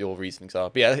see what your reasonings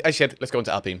are. But yeah, as you said, let's go on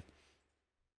to Alpine.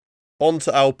 On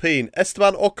to Alpine.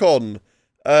 Esteban Ocon,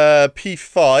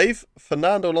 P5.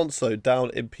 Fernando Alonso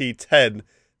down in P10.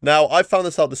 Now, I found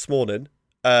this out this morning.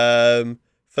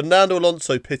 Fernando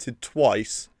Alonso pitted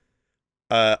twice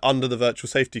under the virtual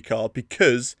safety car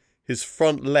because his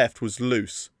front left was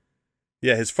loose.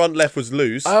 Yeah, his front left was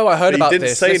loose. Oh, I heard about this. He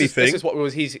didn't say anything. This is what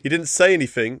was he didn't say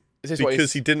anything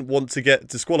because he didn't want to get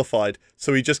disqualified.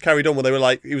 So he just carried on when they were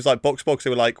like, he was like, box.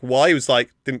 They were like, why? He was like,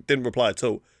 didn't reply at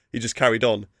all. He just carried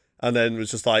on. And then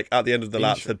was just like, at the end of the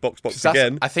lap, said box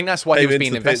again. I think that's why he was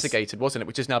being investigated, wasn't it?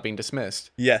 Which is now being dismissed.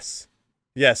 Yes.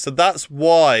 Yeah, so that's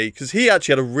why, because he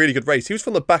actually had a really good race. He was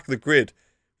from the back of the grid,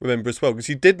 remember, as well, because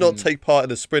he did not take part in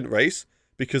the sprint race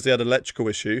because they had an electrical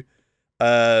issue.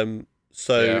 He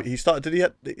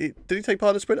started. Did he take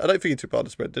part in the sprint? I don't think he took part in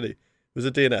the sprint. Did he? Was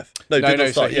it DNF? No.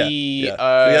 So he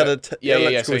had an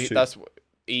electrical issue. That's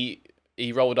he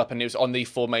rolled up and it was on the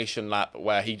formation lap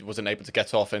where he wasn't able to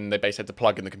get off, and they basically had to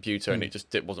plug in the computer, and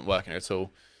it wasn't working at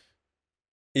all.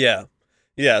 Yeah.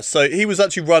 So he was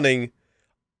actually running.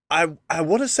 I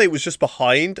want to say it was just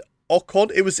behind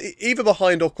Ocon. It was either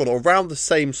behind Ocon or around the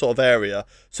same sort of area.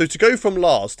 So to go from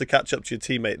last to catch up to your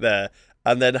teammate there,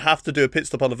 and then have to do a pit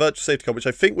stop on a virtual safety car, which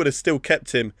I think would have still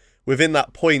kept him within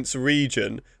that points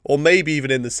region, or maybe even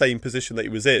in the same position that he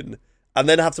was in, and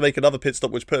then have to make another pit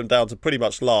stop, which put him down to pretty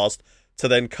much last, to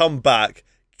then come back,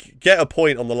 get a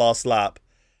point on the last lap.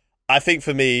 I think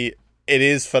for me, it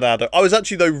is Fernando. I was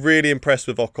actually, though, really impressed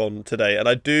with Ocon today, and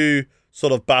I do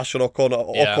sort of bash on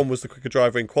Ocon. Yeah. Ocon was the quicker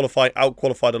driver in qualifying,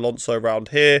 out-qualified Alonso around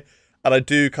here, and I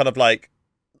do kind of like...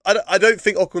 I don't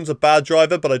think Ocon's a bad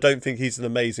driver, but I don't think he's an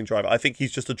amazing driver. I think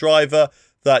he's just a driver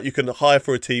that you can hire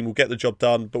for a team, will get the job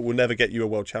done, but will never get you a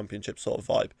world championship sort of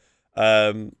vibe.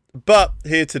 But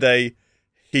here today,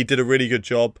 he did a really good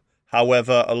job.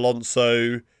 However,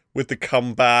 Alonso, with the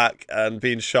comeback and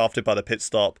being shafted by the pit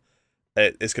stop,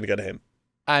 it's going to go to him.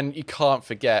 And you can't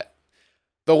forget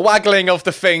the waggling of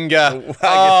the finger.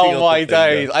 Oh my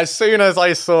days. As soon as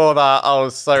I saw that, I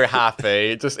was so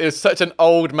happy. It was such an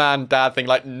old man dad thing.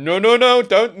 Like, no,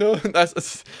 don't. No. I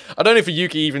don't know if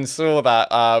Yuki even saw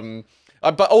that.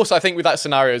 But also, I think with that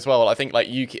scenario as well, I think like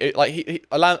Yuki,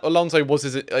 Alonso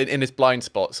was in his blind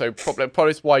spot. So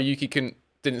probably why Yuki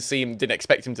didn't see him, didn't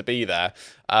expect him to be there.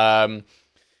 But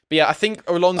yeah, I think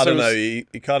Alonso... I don't know, he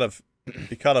kind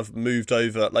of moved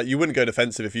over. Like, you wouldn't go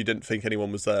defensive if you didn't think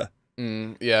anyone was there.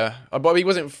 Yeah, but he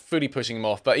wasn't fully pushing him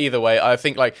off. But either way, I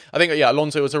think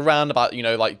Alonso was around about,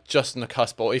 just on the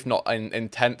cusp, or if not in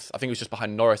 10th. I think it was just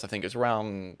behind Norris. I think it was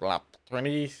around lap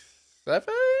 27, I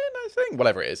think,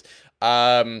 whatever it is.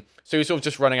 So he was sort of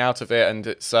just running out of it, and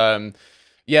it's so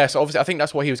obviously I think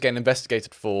that's what he was getting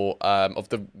investigated for, of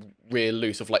the rear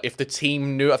loose, of like, if the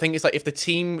team knew. I think it's like, if the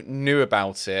team knew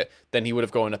about it, then he would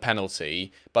have gotten a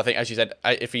penalty. But I think, as you said,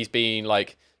 if he's being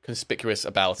like conspicuous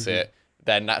about it,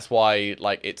 then that's why,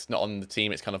 like, it's not on the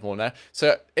team, it's kind of more there.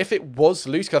 So if it was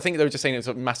loose, because I think they were just saying it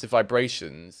was massive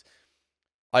vibrations,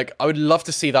 Like, I would love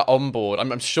to see that on board.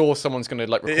 I'm sure someone's going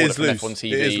to like It record it is from loose. F1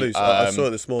 TV. It is loose. I saw it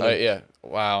this morning. Yeah.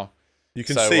 Wow. You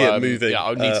can So, see it moving. Yeah, I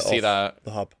would need to see that.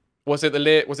 The hub. Was it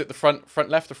the front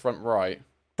left or front right?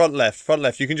 Front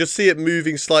left. You can just see it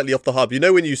moving slightly off the hub. You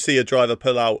know when you see a driver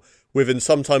pull out within,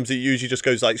 sometimes it usually just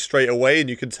goes like straight away and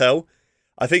you can tell.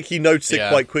 I think he noticed it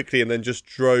quite quickly and then just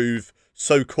drove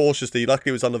so cautiously.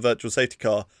 Luckily it was on the virtual safety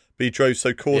car, but he drove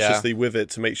so cautiously with it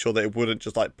to make sure that it wouldn't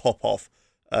just like pop off.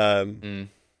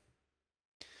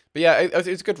 But yeah, it was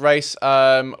a good race.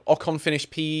 Ocon finished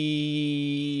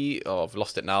P... Oh, I've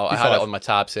lost it now. P5. I had it on my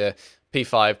tabs here.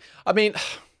 P5. I mean,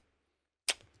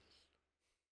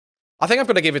 I think I'm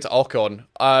going to give it to Ocon.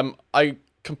 I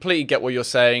completely get what you're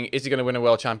saying. Is he going to win a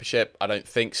world championship? I don't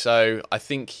think so. I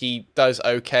think he does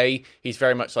okay. He's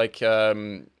very much like...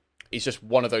 he's just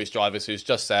one of those drivers who's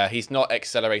just there. He's not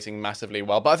accelerating massively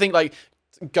well. But I think like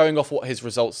going off what his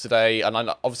results today, and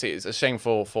obviously it's a shame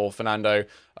for Fernando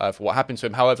for what happened to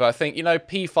him. However, I think,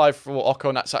 P5 for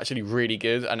Ocon, that's actually really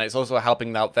good. And it's also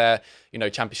helping out their,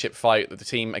 championship fight with the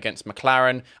team against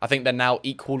McLaren. I think they're now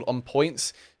equal on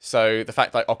points. So the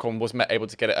fact that Ocon was able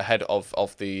to get it ahead of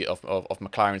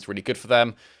McLaren is really good for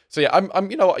them. So yeah, I'm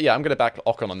going to back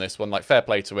Ocon on this one. Like, fair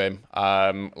play to him.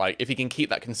 Like, if he can keep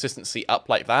that consistency up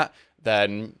like that,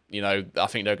 then I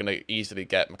think they're going to easily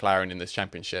get McLaren in this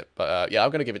championship. But yeah, I'm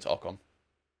going to give it to Ocon.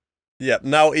 Yeah,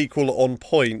 now equal on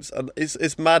points, and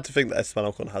it's mad to think that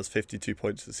Esteban Ocon has 52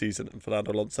 points this season and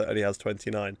Fernando Alonso only has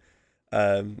 29.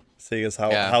 Seeing as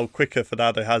how quicker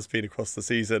Fernando has been across the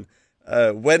season.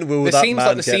 When will that man get some luck? It seems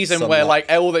like the season where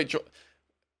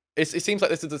it seems like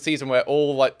this is the season where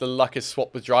all like the luck is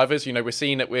swapped with drivers. We're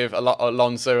seeing it with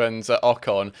Alonso and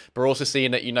Ocon, but we're also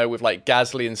seeing it, with like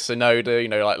Gasly and Tsunoda.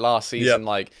 Like last season,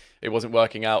 like it wasn't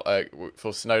working out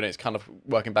for Tsunoda. It's kind of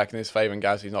working back in his favour, and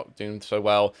Gasly's not doing so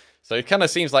well. So it kind of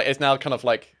seems like it's now kind of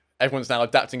like everyone's now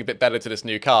adapting a bit better to this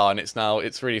new car, and it's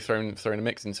really thrown a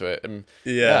mix into it. And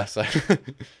so.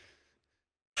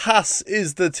 Haas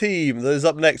is the team that is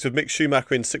up next with Mick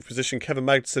Schumacher in 6th position, Kevin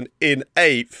Magnussen in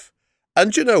 8th.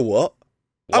 And do you know what?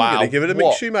 Wow. I'm going to give it to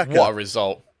Mick Schumacher. What a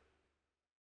result.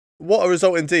 What a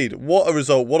result indeed. What a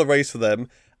result. What a race for them.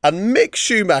 And Mick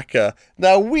Schumacher,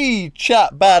 now we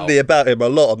chat badly about him a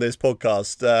lot on this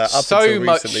podcast up until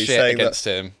recently, saying against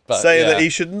him. That he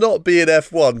should not be in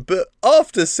F1. But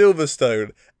after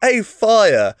Silverstone, a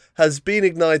fire has been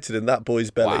ignited in that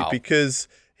boy's belly because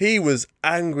he was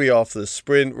angry after the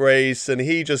sprint race and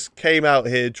he just came out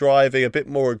here driving a bit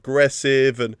more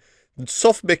aggressive, and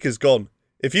Soft Mick is gone.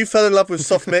 If you fell in love with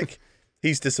Soft Mick,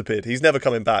 he's disappeared. He's never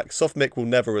coming back. Soft Mick will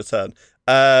never return.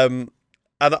 And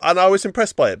I was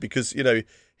impressed by it because,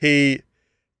 he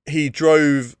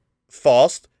drove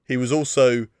fast. He was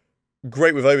also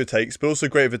great with overtakes, but also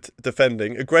great with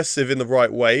defending, aggressive in the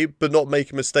right way, but not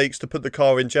making mistakes to put the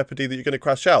car in jeopardy that you're going to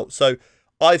crash out. So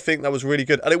I think that was really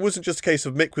good. And it wasn't just a case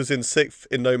of Mick was in 6th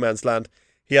in no man's land.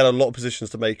 He had a lot of positions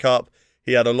to make up.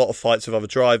 He had a lot of fights with other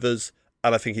drivers,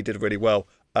 and I think he did really well.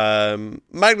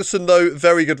 Magnussen, though,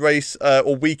 very good race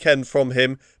or weekend from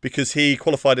him because he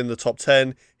qualified in the top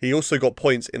 10. He also got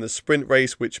points in the sprint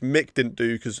race, which Mick didn't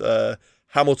do because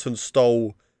Hamilton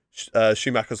stole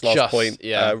Schumacher's last point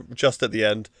just at the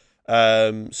end.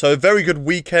 So a very good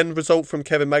weekend result from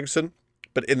Kevin Magnussen.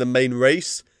 But in the main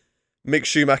race, Mick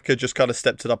Schumacher just kind of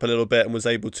stepped it up a little bit and was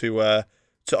able to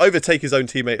overtake his own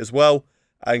teammate as well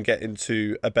and get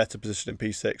into a better position in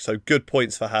P6. So good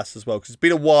points for Haas as well because it's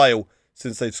been a while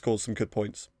since they've scored some good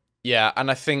points. Yeah, and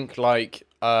I think, I've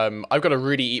got to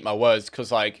really eat my words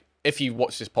because, if you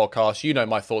watch this podcast, you know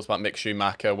my thoughts about Mick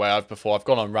Schumacher, where I've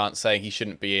gone on rants saying he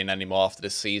shouldn't be in anymore after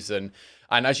this season.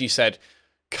 And as you said,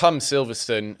 come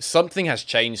Silverstone, something has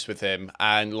changed with him.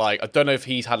 And, I don't know if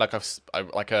he's had, a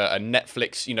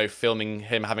Netflix, filming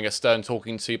him having a stern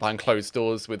talking to behind closed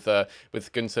doors with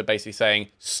Gunther basically saying,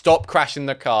 stop crashing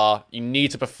the car, you need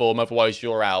to perform, otherwise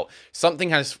you're out. Something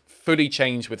has fully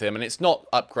changed with him, and it's not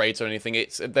upgrades or anything.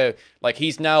 It's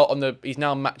he's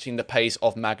now matching the pace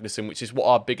of Magnussen, which is what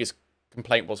our biggest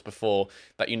complaint was before.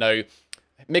 That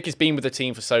Mick has been with the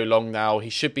team for so long now,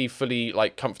 he should be fully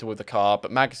comfortable with the car.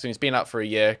 But Magnussen's been out for a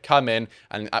year, come in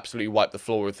and absolutely wipe the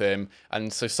floor with him.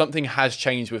 And so something has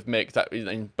changed with Mick that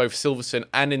in both Silverstone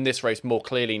and in this race more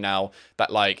clearly now that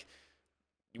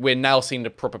we're now seeing the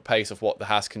proper pace of what the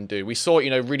Haas can do. We saw it,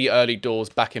 really early doors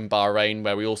back in Bahrain,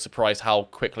 where we all surprised how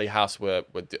quickly Haas were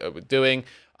doing.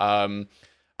 And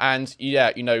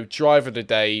yeah, driver of the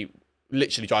day,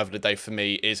 literally driver of the day for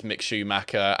me is Mick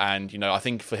Schumacher. And, I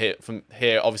think from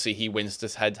here, obviously he wins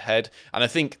this head-to-head. And I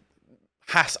think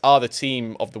Haas are the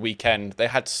team of the weekend. They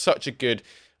had such a good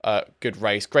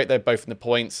race. Great, they're both in the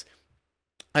points.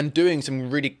 and doing some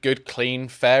really good, clean,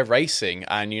 fair racing.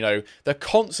 And, they're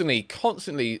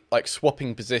constantly like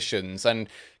swapping positions, and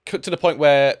to the point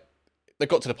where they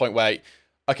got to the point where,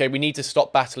 okay, we need to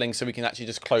stop battling so we can actually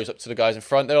just close up to the guys in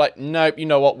front. They're like, nope, you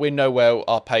know what? We know where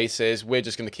our pace is. We're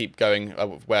just going to keep going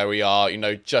where we are,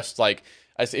 just like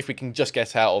as if we can just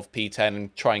get out of P10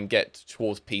 and try and get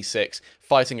towards P6,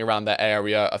 fighting around that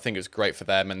area. I think it's great for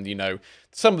them. And,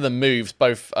 some of the moves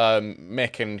both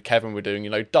Mick and Kevin were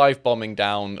doing, dive bombing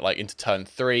down like into turn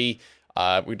 3.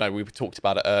 We talked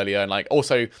about it earlier. And like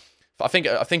also, I think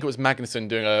it was Magnussen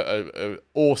doing a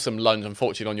awesome lunge,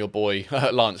 unfortunately, on your boy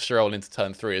Lance Stroll into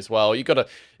turn 3 as well. You got to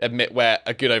admit where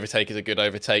a good overtake is a good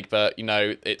overtake, but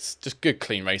it's just good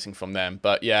clean racing from them.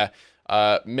 But yeah,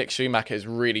 Mick Schumacher has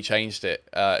really changed it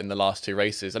in the last 2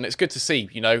 races, and it's good to see.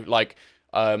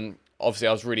 Obviously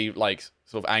I was really like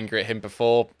sort of angry at him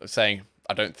before, saying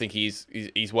I don't think he's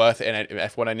worth it in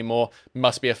F1 anymore.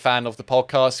 Must be a fan of the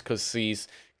podcast because he's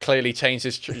clearly changed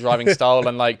his driving style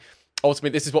and like.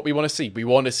 Ultimately, this is what we want to see. We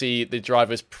want to see the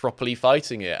drivers properly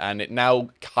fighting it, and it now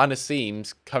kind of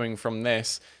seems, coming from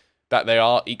this, that they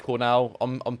are equal now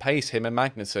on pace. Him and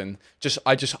Magnussen.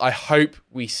 I hope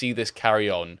we see this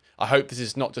carry on. I hope this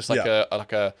is not just like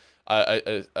a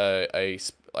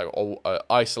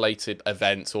isolated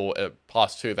event or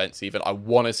past 2 events even. I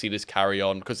want to see this carry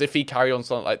on, because if he carry on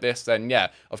something like this, then yeah,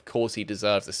 of course he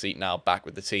deserves a seat now back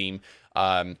with the team.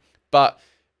 But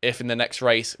if in the next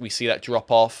race we see that drop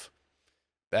off,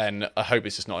 then I hope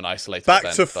it's just not an isolated event.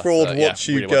 Back to fraud, watch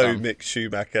you really go, Mick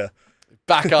Schumacher.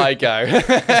 Back I go.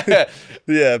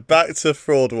 Yeah, back to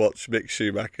fraud, watch Mick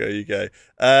Schumacher, you go.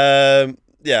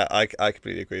 Yeah, I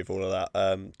completely agree with all of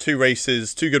that. 2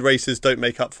 good races don't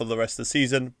make up for the rest of the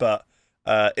season, but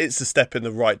it's a step in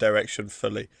the right direction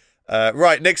fully.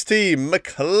 Right, next team,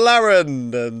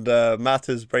 McLaren, and Matt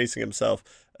is bracing himself.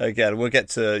 Again, we'll get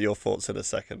to your thoughts in a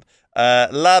second.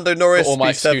 Lando Norris, all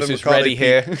my P7, excuses Ricciardo, ready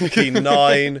here.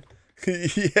 P9.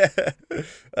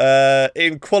 Yeah.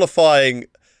 In qualifying,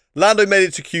 Lando made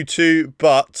it to Q2,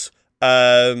 but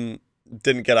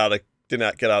didn't get out of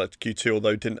Q2,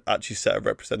 although didn't actually set a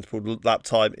representable lap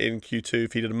time in Q2.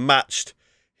 If he'd have matched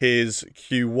his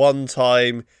Q1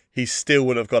 time, he still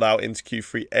would have got out into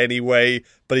Q3 anyway,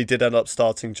 but he did end up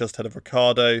starting just ahead of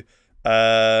Ricciardo.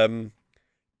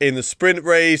 In the sprint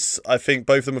race, I think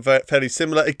both of them are fairly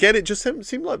similar. Again, it just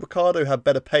seemed like Ricciardo had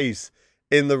better pace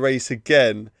in the race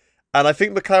again. And I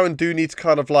think McLaren do need to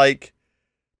kind of like,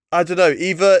 I don't know,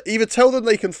 either tell them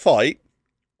they can fight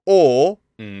or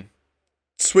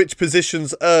switch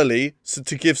positions early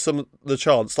to give some the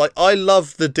chance. Like, I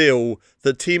love the deal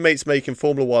that teammates make in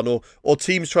Formula 1 or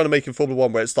teams trying to make in Formula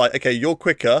 1 where it's like, okay, you're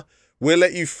quicker, we'll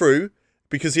let you through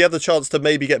because you have the chance to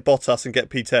maybe get Bottas and get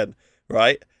P10,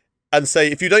 right? And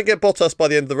say, if you don't get Bottas by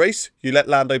the end of the race, you let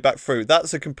Lando back through.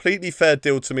 That's a completely fair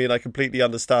deal to me, and I completely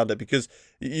understand it, because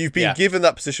you've been given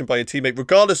that position by your teammate,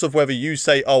 regardless of whether you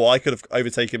say, oh, I could have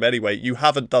overtaken him anyway. You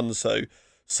haven't done so.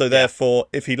 So therefore,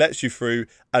 if he lets you through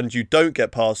and you don't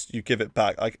get past, you give it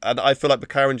back. And I feel like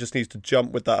McLaren just needs to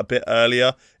jump with that a bit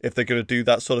earlier if they're going to do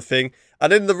that sort of thing.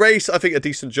 And in the race, I think a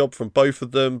decent job from both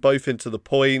of them, both into the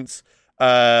points.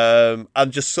 And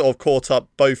just sort of caught up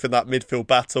both in that midfield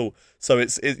battle. So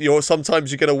you're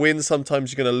sometimes you're going to win,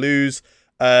 sometimes you're going to lose.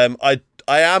 I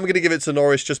am going to give it to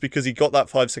Norris just because he got that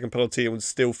 5-second penalty and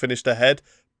still finished ahead.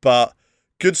 But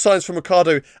good signs from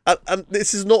Ricciardo. And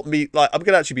this is not me, like, I'm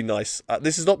going to actually be nice.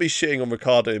 This is not me shitting on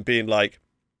Ricciardo and being like,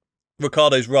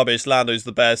 Ricciardo's rubbish, Lando's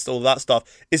the best, all that stuff.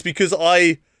 It's because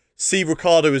I see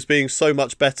Ricciardo as being so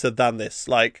much better than this.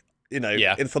 Like, from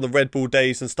the Red Bull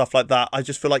days and stuff like that, I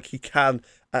just feel like he can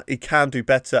do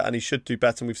better, and he should do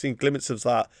better. And we've seen glimpses of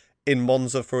that in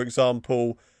Monza, for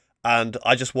example. And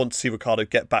I just want to see Ricciardo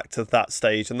get back to that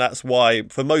stage. And that's why,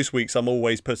 for most weeks, I'm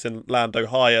always putting Lando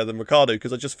higher than Ricciardo,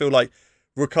 because I just feel like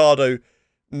Ricciardo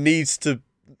needs to...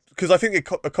 Because I think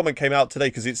a comment came out today,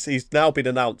 because he's now been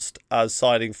announced as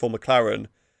signing for McLaren,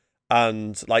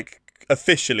 and like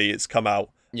officially it's come out.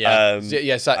 Yeah,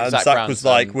 Zach was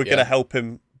like, we're going to help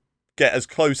him get as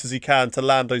close as he can to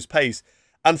Lando's pace.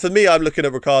 And for me, I'm looking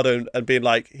at Ricciardo and being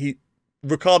like,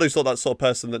 Ricciardo's not that sort of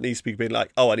person that needs to be being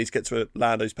like, oh, I need to get to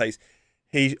Lando's pace.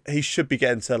 He should be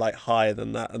getting to like higher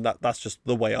than that, and that's just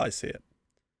the way I see it.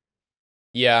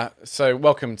 Yeah, so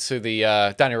welcome to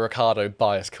the Daniel Ricciardo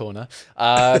bias corner,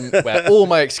 where all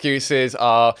my excuses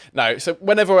are no. So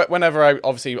whenever I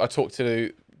talk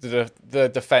to the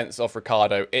defense of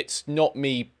Ricciardo, it's not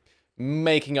me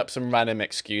making up some random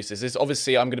excuses. Is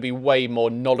obviously I'm going to be way more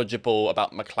knowledgeable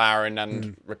about McLaren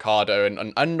and Ricciardo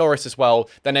and Norris as well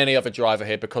than any other driver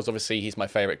here, because obviously he's my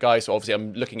favourite guy. So obviously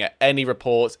I'm looking at any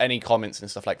reports, any comments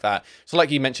and stuff like that. So like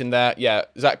you mentioned there,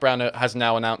 Zach Brown has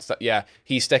now announced that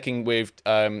he's sticking with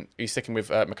McLaren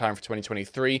for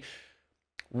 2023.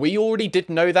 We already did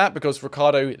know that, because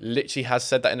Ricciardo literally has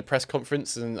said that in a press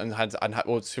conference and had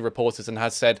to reporters and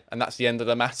has said, and that's the end of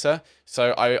the matter.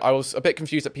 So I was a bit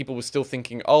confused that people were still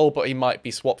thinking, oh, but he might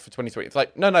be swapped for 2023. It's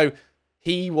like, no,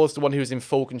 he was the one who was in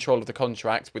full control of the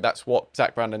contract, but that's what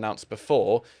Zach Brown announced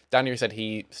before. Daniel said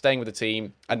he's staying with the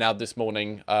team, and now this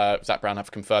morning, Zach Brown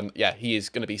have confirmed, he is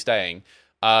going to be staying.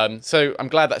 So I'm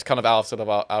glad that's kind of out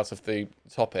of the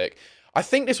topic. I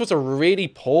think this was a really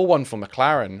poor one for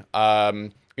McLaren.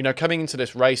 Coming into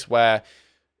this race where,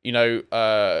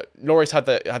 Norris had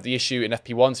the issue in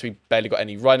FP1, so he barely got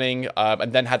any running,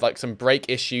 and then had like some brake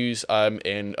issues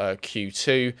in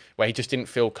Q2 where he just didn't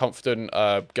feel confident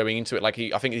going into it. Like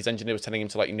I think his engineer was telling him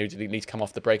to need to come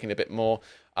off the braking a bit more.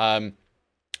 And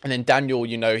then Daniel,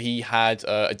 he had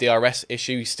a DRS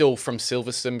issue, still from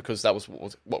Silverstone, because that was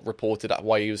what reported at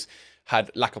why he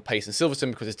had lack of pace in Silverstone,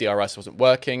 because his DRS wasn't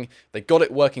working. They got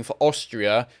it working for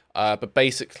Austria, but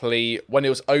basically when it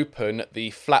was open, the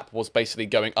flap was basically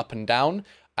going up and down.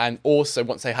 And also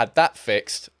once they had that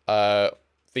fixed,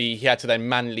 he had to then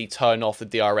manually turn off the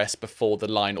DRS before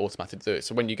the line automatically do it.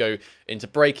 So when you go into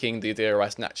braking, the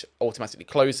DRS automatically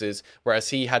closes, whereas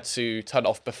he had to turn it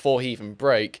off before he even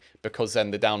brake, because then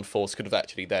the downforce could have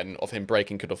actually then, of him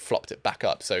braking, could have flopped it back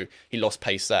up. So he lost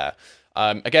pace there.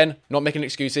 Again, not making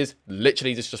excuses,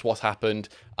 literally this is just what happened.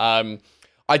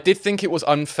 I did think it was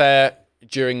unfair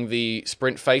during the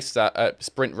sprint race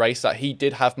that he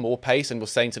did have more pace and was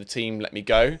saying to the team, let me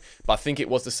go. But I think it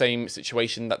was the same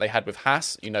situation that they had with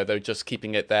Haas. They were just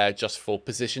keeping it there just for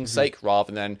position's sake,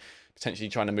 rather than potentially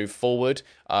trying to move forward.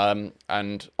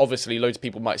 And obviously loads of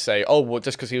people might say, oh, well,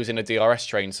 just because he was in a DRS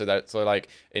train, so like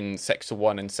in Sector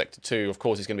 1 and Sector 2, of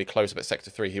course he's going to be closer, but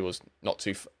Sector 3 he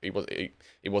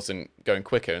wasn't going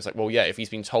quicker. It's like, well, if he's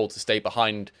been told to stay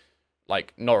behind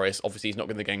like Norris, obviously he's not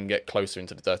going to get closer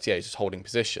into the dirty 8, he's just holding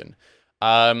position.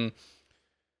 I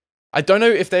don't know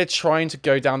if they're trying to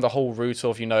go down the whole route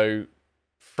of,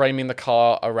 framing the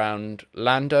car around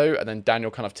Lando and then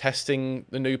Daniel kind of testing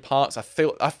the new parts.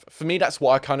 For me, that's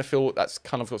what I kind of feel, that's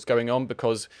kind of what's going on,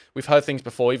 because we've heard things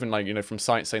before, even like, from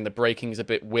science saying the braking is a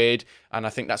bit weird. And I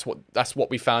think that's what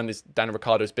we found is Daniel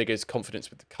Ricciardo's biggest confidence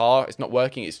with the car. It's not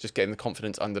working. It's just getting the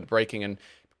confidence under the braking and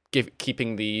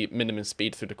keeping the minimum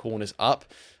speed through the corners up.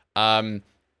 I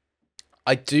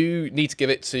do need to give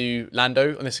it to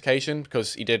Lando on this occasion,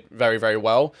 because he did very, very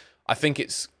well. I think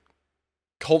it's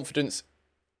confidence.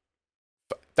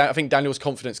 I think Daniel's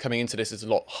confidence coming into this is a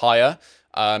lot higher,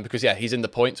 because he's in the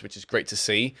points, which is great to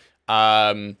see.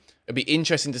 It'd be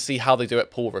interesting to see how they do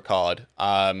it, Paul Ricard.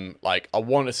 I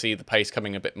want to see the pace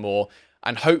coming a bit more,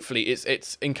 and hopefully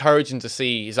it's encouraging to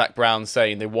see Zach Brown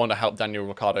saying they want to help Daniel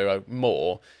Ricciardo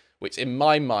more, which in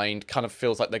my mind kind of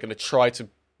feels like they're going to try to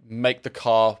make the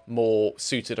car more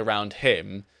suited around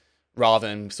him, rather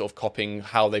than sort of copying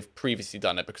how they've previously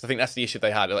done it, because I think that's the issue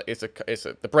they had.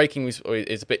 The braking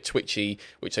is a bit twitchy,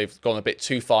 which they've gone a bit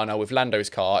too far now with Lando's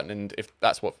car, and if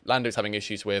that's what Lando's having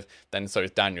issues with, then so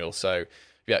is Daniel. So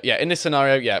in this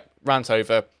scenario, rant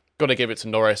over. Got to give it to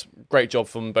Norris. Great job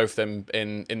from both of them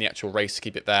in the actual race to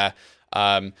keep it there.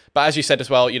 But as you said as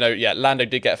well, Lando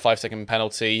did get a 5-second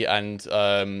penalty, and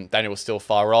Daniel was still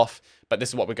far off. But this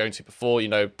is what we're going to before.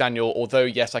 Daniel, although,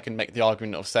 yes, I can make the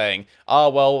argument of saying,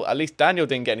 well, at least Daniel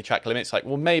didn't get any track limits. Like,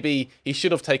 well, maybe he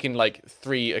should have taken,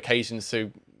 3 occasions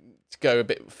to go a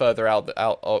bit further out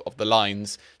of the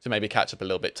lines to maybe catch up a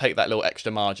little bit, take that little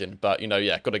extra margin. But,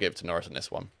 got to give it to Norris on this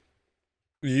one.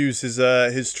 Use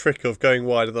his trick of going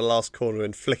wide at the last corner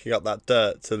and flicking up that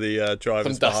dirt to the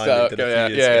drivers behind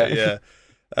him.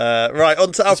 Right,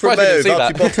 on to Alfa Romeo,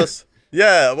 Valtteri Bottas.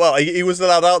 Yeah, well, he wasn't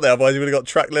allowed out there, otherwise he would have got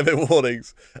track limit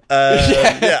warnings.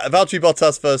 Valtteri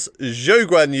Bottas versus Zhou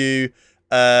Guanyu.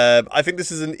 I think this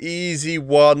is an easy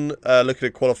one, looking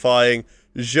at qualifying.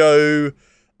 Zhou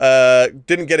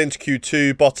didn't get into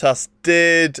Q2, Bottas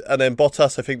did, and then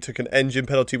Bottas, I think, took an engine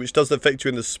penalty, which doesn't affect you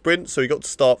in the sprint, so he got to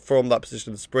start from that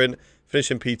position in the sprint,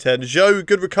 finish in P10. Zhou,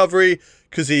 good recovery,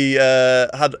 because he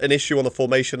had an issue on the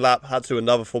formation lap, had to do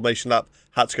another formation lap,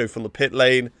 had to go from the pit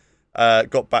lane.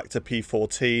 Got back to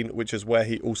P14, which is where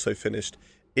he also finished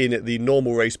in the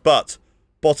normal race. But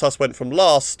Bottas went from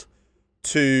last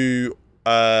to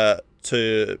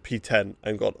P10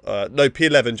 and got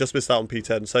P11, just missed out on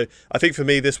P10. So I think for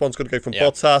me, this one's going to go from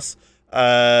Bottas.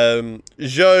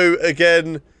 Zhou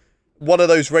again one of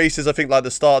those races, I think, like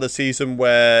the start of the season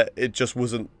where it just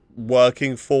wasn't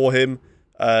working for him.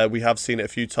 We have seen it a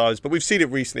few times, but we've seen it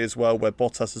recently as well, where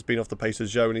Bottas has been off the pace of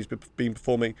Zhou and he's been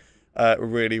performing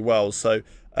really well. So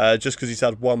just because he's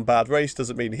had one bad race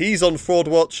doesn't mean he's on fraud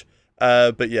watch.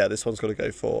 But yeah, this one's got to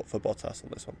go for Bottas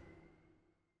on this one.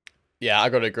 Yeah, I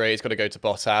got to agree. It's got to go to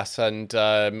Bottas, and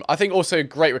I think also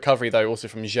great recovery though, also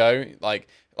from Zhou. Like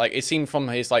it seemed from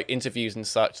his like interviews and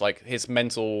such, like his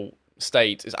mental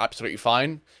state is absolutely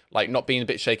fine. Like not being a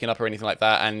bit shaken up or anything like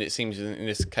that. And it seems in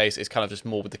this case, it's kind of just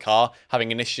more with the car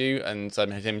having an issue and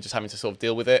him just having to sort of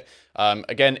deal with it.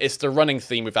 Again, it's the running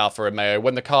theme with Alfa Romeo.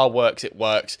 When the car works, it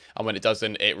works, and when it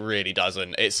doesn't, it really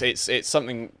doesn't. It's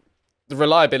something. The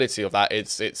reliability of that,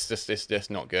 it's just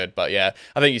not good. But yeah,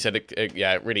 I think you said it,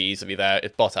 yeah, really easily there.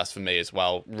 It's Bottas for me as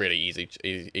well. Really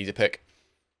easy pick.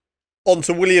 On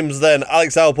to Williams then.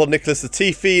 Alex Albon, Nicholas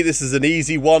Latifi. This is an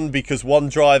easy one because one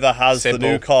driver has the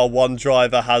new car, one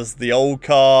driver has the old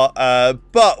car.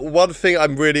 But one thing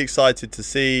I'm really excited to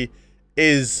see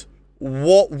is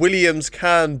what Williams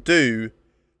can do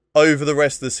over the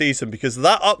rest of the season, because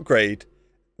that upgrade,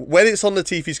 when it's on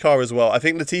Latifi's car as well, I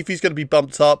think Latifi's going to be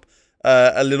bumped up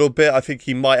a little bit. I think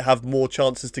he might have more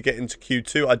chances to get into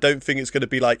Q2. I don't think it's going to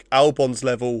be like Albon's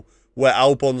level, where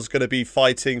Albon's going to be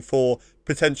fighting for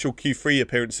potential Q3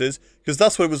 appearances, because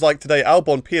that's what it was like today.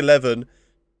 Albon P11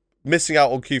 missing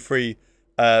out on Q3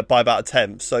 by about a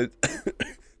tenth, so there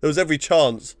was every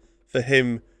chance for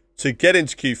him to get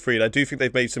into Q3, and I do think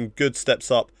they've made some good steps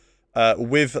up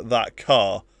with that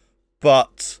car.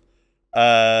 But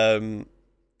so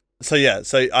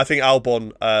I think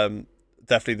Albon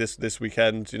definitely this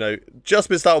weekend, just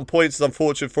missed out on points. It's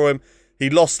unfortunate for him. He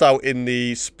lost out in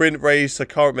the sprint race. I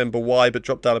can't remember why, but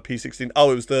dropped down a P16.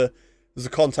 Oh, it was a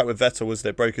contact with Vettel, wasn't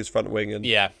it? Broke his front wing, and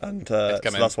so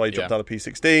that's why he dropped down a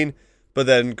P16. But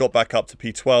then got back up to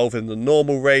P12 in the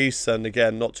normal race, and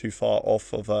again, not too far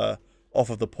off of the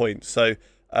point. So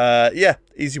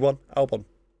easy one, Albon.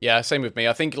 Yeah, same with me.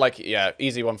 I think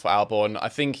easy one for Albon. I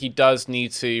think he does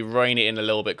need to rein it in a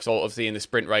little bit, because obviously in the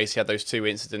sprint race he had those two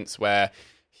incidents where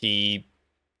he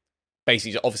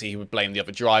basically, obviously he would blame the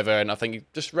other driver, and I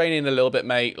think just rein in a little bit,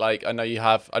 mate. Like I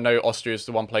know Austria is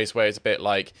the one place where it's a bit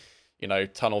like,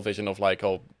 tunnel vision of like,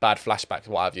 bad flashbacks,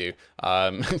 what have you,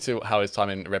 to how his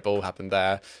time in Red Bull happened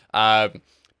there. But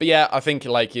yeah, I think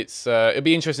like it'd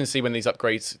be interesting to see when these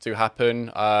upgrades do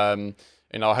happen.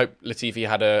 I hope Latifi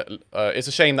had it's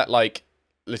a shame that like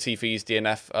Latifi's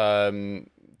DNF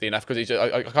because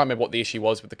I can't remember what the issue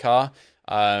was with the car.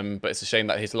 But it's a shame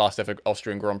that his last ever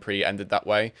Austrian Grand Prix ended that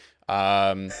way.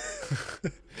 But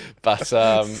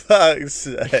fuck's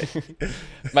sake.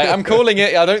 Mate, I'm calling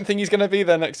it. I don't think he's going to be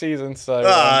there next season. So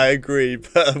I agree.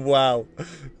 But wow.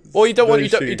 Well, you don't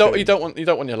want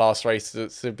your last race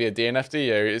to be a DNF, do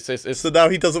you? It's so now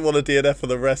he doesn't want a DNF for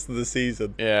the rest of the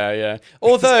season. Yeah.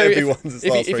 Although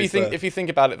if you think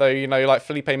about it though, like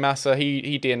Felipe Massa,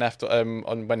 he DNF'd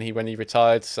on when he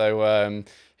retired. So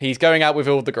he's going out with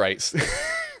all the greats.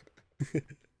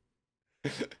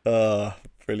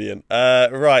 Brilliant.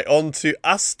 Right, on to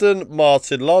Aston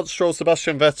Martin. Lance Stroll,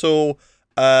 Sebastian Vettel.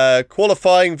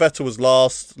 Qualifying, Vettel was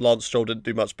last. Lance Stroll didn't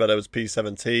do much better. It was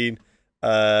P17.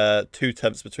 2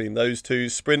 tenths between those two.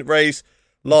 Sprint race,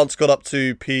 Lance got up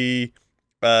to P13.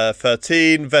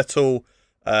 Vettel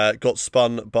got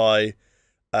spun by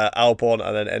Albon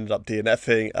and then ended up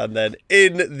DNFing. And then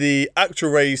in the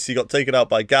actual race, he got taken out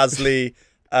by Gasly.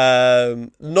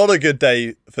 Not a good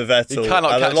day for Vettel. He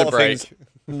cannot catch a break.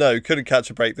 No, couldn't catch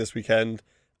a break this weekend.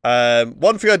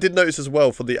 One thing I did notice as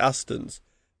well for the Astons,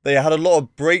 they had a lot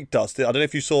of brake dust. I don't know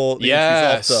if you saw the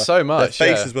interviews after. So much.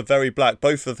 Their faces were very black,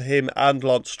 both of him and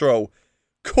Lance Stroll.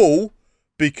 Cool,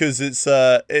 because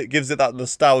it gives it that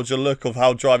nostalgia look of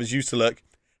how drivers used to look.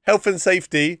 Health and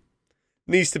safety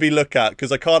needs to be looked at,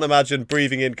 because I can't imagine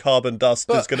breathing in carbon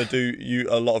dust is going to do you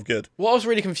a lot of good. What I was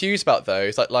really confused about though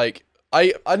is like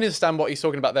I understand what he's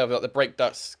talking about there, about the brake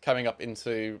dust coming up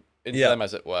into them,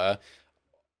 as it were.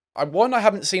 I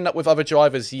haven't seen that with other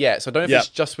drivers yet, so I don't know if it's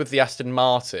just with the Aston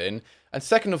Martin. And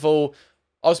second of all,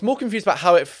 I was more confused about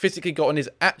how it physically got on his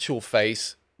actual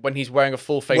face when he's wearing a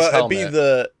full face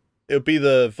helmet. It'll be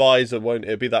the visor, won't it?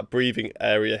 It'll be that breathing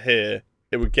area here.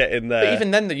 It would get in there. But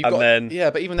even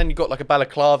then you've got like a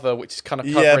balaclava, which is kind of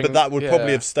covering. Yeah, but that would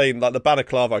probably have stained, like the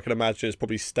balaclava, I can imagine, is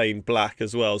probably stained black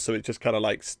as well, so it just kind of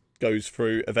like goes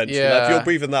through eventually. Yeah. Now, if you're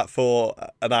breathing that for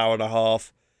an hour and a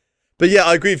half. But yeah,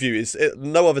 I agree with you.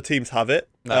 No other teams have it.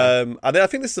 No. And I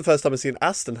think this is the first time I've seen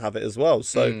Aston have it as well.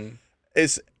 So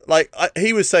it's like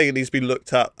he was saying, it needs to be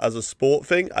looked at as a sport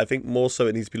thing. I think more so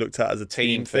it needs to be looked at as a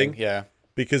team thing. Yeah.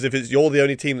 Because if you're the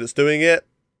only team that's doing it,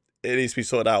 it needs to be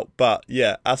sorted out. But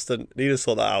yeah, Aston need to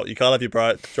sort that out. You can't have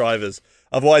your drivers.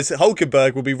 Otherwise,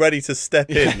 Hulkenberg will be ready to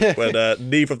step in when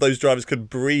neither of those drivers could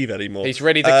breathe anymore. He's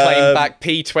ready to claim back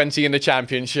P20 in the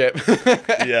championship.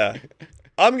 Yeah.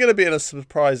 I'm going to be in a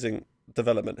surprising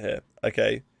development here,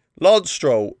 okay? Lance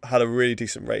Stroll had a really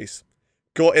decent race,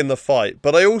 got in the fight,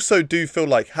 but I also do feel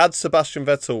like had Sebastian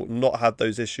Vettel not had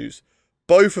those issues,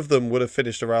 both of them would have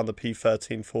finished around the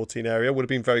P13-14 area, would have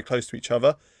been very close to each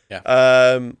other.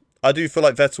 Yeah. I do feel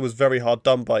like Vettel was very hard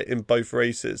done by in both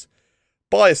races.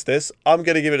 Bias this, I'm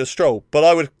going to give it a Stroll, but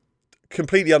I would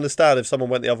completely understand if someone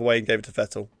went the other way and gave it to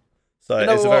Vettel. So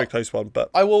it's a very close one. But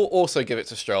I will also give it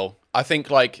to Stroll. I think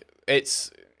like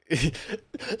it's he's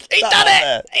done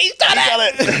it. He's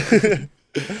done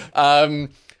it.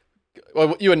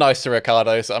 Well, you were nice to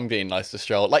Ricardo, so I'm being nice to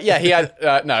Stroll. Like, yeah, he had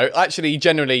no. Actually,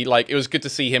 generally, like it was good to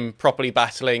see him properly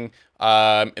battling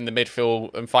in the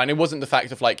midfield and fine. It wasn't the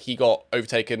fact of like he got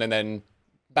overtaken and then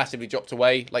massively dropped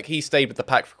away. Like he stayed with the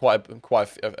pack for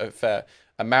quite a fair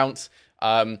amount.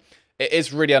 It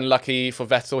is really unlucky for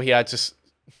Vettel. He had just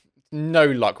no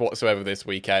luck whatsoever this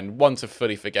weekend. One to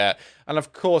fully forget. And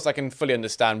of course, I can fully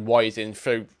understand why he's in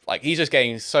through. Like he's just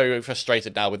getting so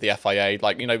frustrated now with the FIA.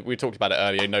 Like, you know, we talked about it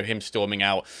earlier. You know, him storming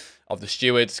out of the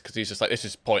stewards because he's just like, this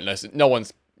is pointless. No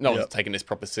one's taking this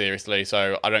proper seriously.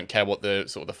 So I don't care what the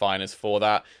sort of the fine is for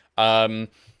that. And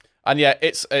yeah,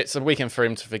 it's a weekend for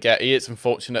him to forget. He is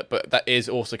unfortunate, but that is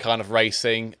also kind of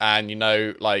racing. And, you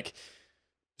know, like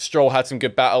Stroll had some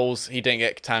good battles. He didn't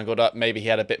get tangled up. Maybe he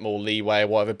had a bit more leeway or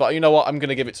whatever. But you know what? I'm going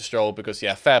to give it to Stroll because,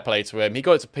 yeah, fair play to him. He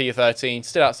got it to P13,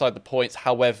 still outside the points.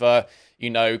 However, you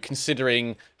know,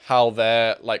 considering how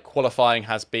their like qualifying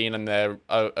has been and their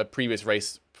previous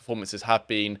race performances have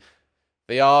been,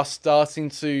 they are starting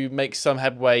to make some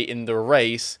headway in the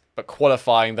race. But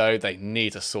qualifying, though, they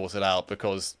need to sort it out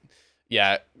because,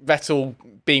 yeah, Vettel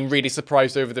being really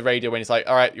surprised over the radio when he's like,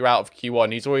 all right, you're out of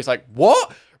Q1. He's always like,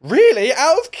 what? Really?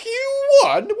 Out of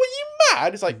Q1? Were you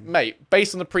mad? It's like, mate,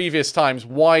 based on the previous times,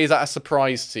 why is that a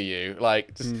surprise to you?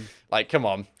 Like, just, like, come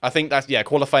on. I think that's, yeah,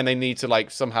 qualifying, they need to, like,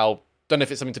 somehow, don't know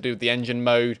if it's something to do with the engine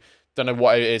mode, don't know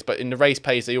what it is, but in the race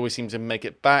pace, they always seem to make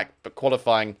it back, but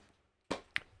qualifying,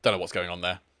 don't know what's going on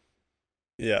there.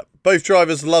 Yeah, both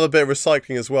drivers love a bit of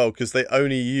recycling as well because they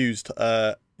only used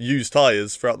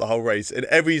tyres throughout the whole race. And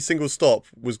every single stop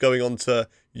was going on to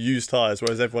used tyres,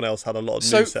 whereas everyone else had a lot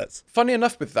of new sets. Funny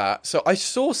enough with that, so I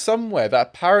saw somewhere that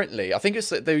apparently, I think it's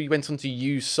that they went on to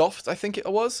use soft, I think it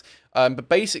was. But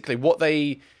basically what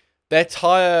their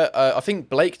tyre, I think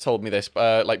Blake told me this,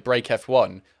 like Break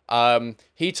F1.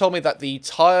 He told me that the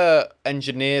tyre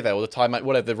engineer there, or the tyre,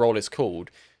 whatever the role is called,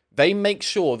 they make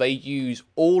sure they use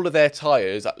all of their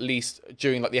tyres at least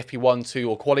during like the FP1, 2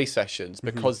 or quali sessions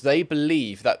because they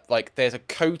believe that like there's a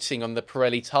coating on the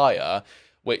Pirelli tyre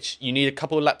which you need a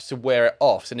couple of laps to wear it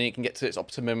off so then it can get to its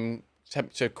optimum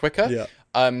temperature quicker. Yeah.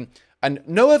 And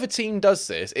no other team does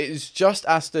this. It is just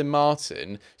Aston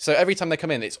Martin. So every time they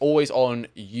come in, it's always on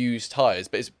used tyres.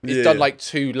 But it's done like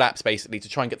 2 laps basically to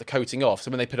try and get the coating off. So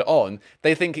when they put it on,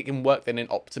 they think it can work then in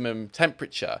optimum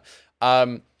temperature.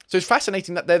 So it's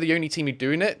fascinating that they're the only team who's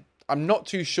doing it. I'm not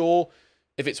too sure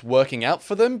if it's working out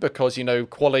for them because, you know,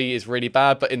 quali is really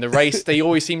bad, but in the race, they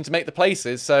always seem to make the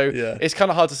places. So it's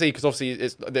kind of hard to see because obviously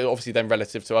they're obviously then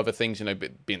relative to other things, you know,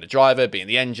 being the driver, being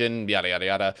the engine, yada, yada,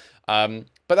 yada.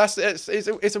 But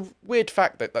it's a weird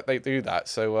fact that they do that.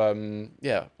 So,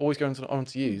 yeah, always going on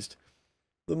to used.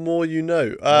 The more you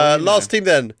know. Last team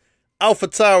then.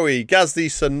 AlphaTauri, Gasly,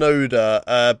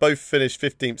 Tsunoda. Both finished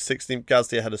 15th, 16th.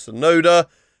 Gasly ahead of Tsunoda.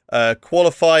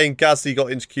 Qualifying, Gasly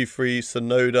got into Q3,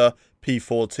 Tsunoda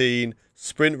P14.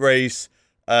 Sprint race,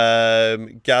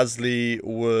 Gasly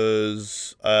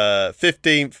was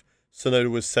 15th, Tsunoda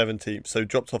was 17th, so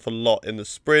dropped off a lot in the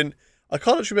sprint. I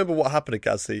can't actually remember what happened to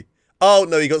Gasly. Oh,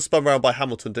 no, he got spun around by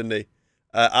Hamilton, didn't he?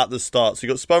 At the start. So he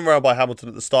got spun around by Hamilton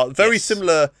at the start. Very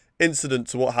similar incident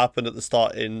to what happened at the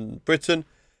start in Britain.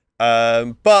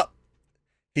 But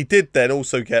he did then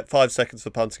also get 5 seconds for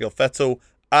punting off Vettel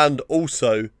and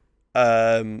also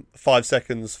 5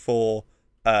 seconds for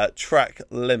track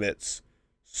limits.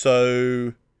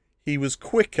 So he was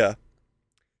quicker,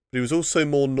 but he was also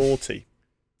more naughty.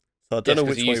 So I don't know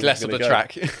which way he used less of the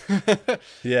track.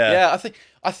 Yeah,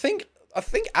 I think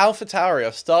AlphaTauri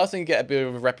are starting to get a bit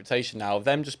of a reputation now of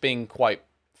them just being quite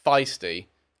feisty.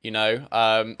 You know,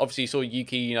 obviously you saw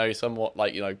Yuki, you know, somewhat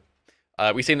like, you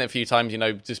know, we've seen it a few times, you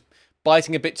know, just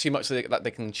biting a bit too much so that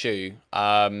they can chew.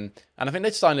 And I think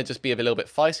they're starting to just be a little bit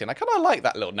feisty. And I kind of like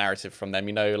that little narrative from them,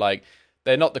 you know, like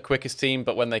they're not the quickest team,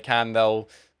 but when they can, they'll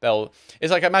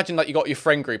It's like, imagine like you got your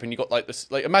friend group and you got like this,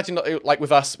 like imagine like with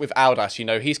Aldas, you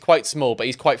know, he's quite small but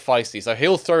he's quite feisty, so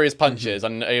he'll throw his punches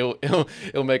and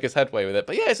he'll make his headway with it.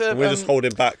 But yeah, we're just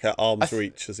holding back at arm's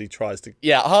reach as he tries to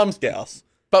get us.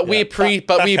 But we appreciate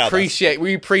the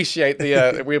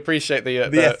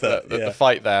effort, the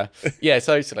fight there. Yeah,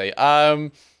 totally.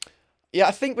 Yeah,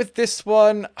 I think with this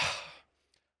one,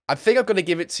 I think I'm going to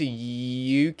give it to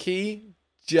Yuki,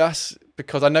 just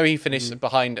because I know he finished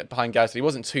behind Gasly. He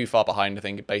wasn't too far behind, I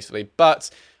think, basically. But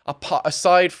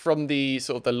aside from the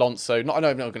sort of the Alonso, I'm not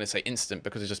going to say instant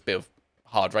because it's just a bit of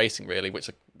hard racing, really, which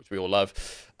we all love.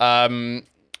 Gasly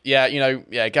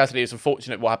is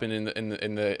unfortunate what happened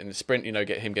in the sprint. You know,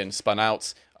 getting spun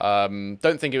out. Don't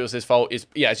think it was his fault. As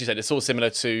you said, it's all similar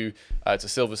to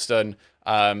Silverstone.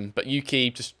 But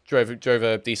Yuki just drove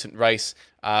a decent race,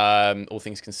 all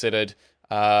things considered.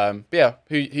 Who are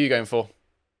you going for?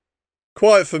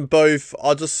 Quiet from both.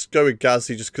 I'll just go with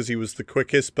Gasly just because he was the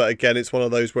quickest. But again, it's one of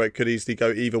those where it could easily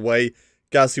go either way.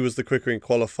 Gasly was the quicker in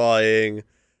qualifying,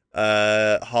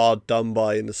 hard done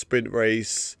by in the sprint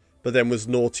race, but then was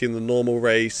naughty in the normal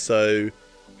race, so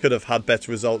could have had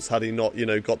better results had he not,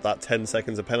 got that 10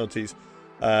 seconds of penalties.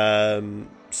 I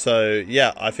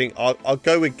think I'll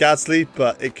go with Gasly,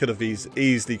 but it could have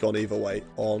easily gone either way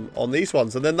on these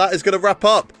ones. And then that is going to wrap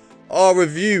up our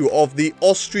review of the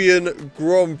Austrian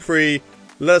Grand Prix.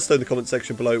 Let us know in the comment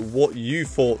section below what you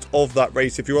thought of that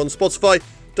race. If you're on Spotify,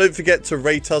 don't forget to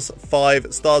rate us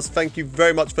 5 stars. Thank you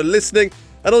very much for listening.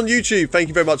 And on YouTube, thank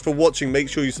you very much for watching. Make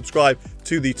sure you subscribe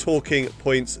to the Talking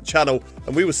Points channel,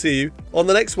 and we will see you on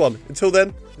the next one. Until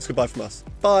then, it's goodbye from us.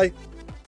 Bye.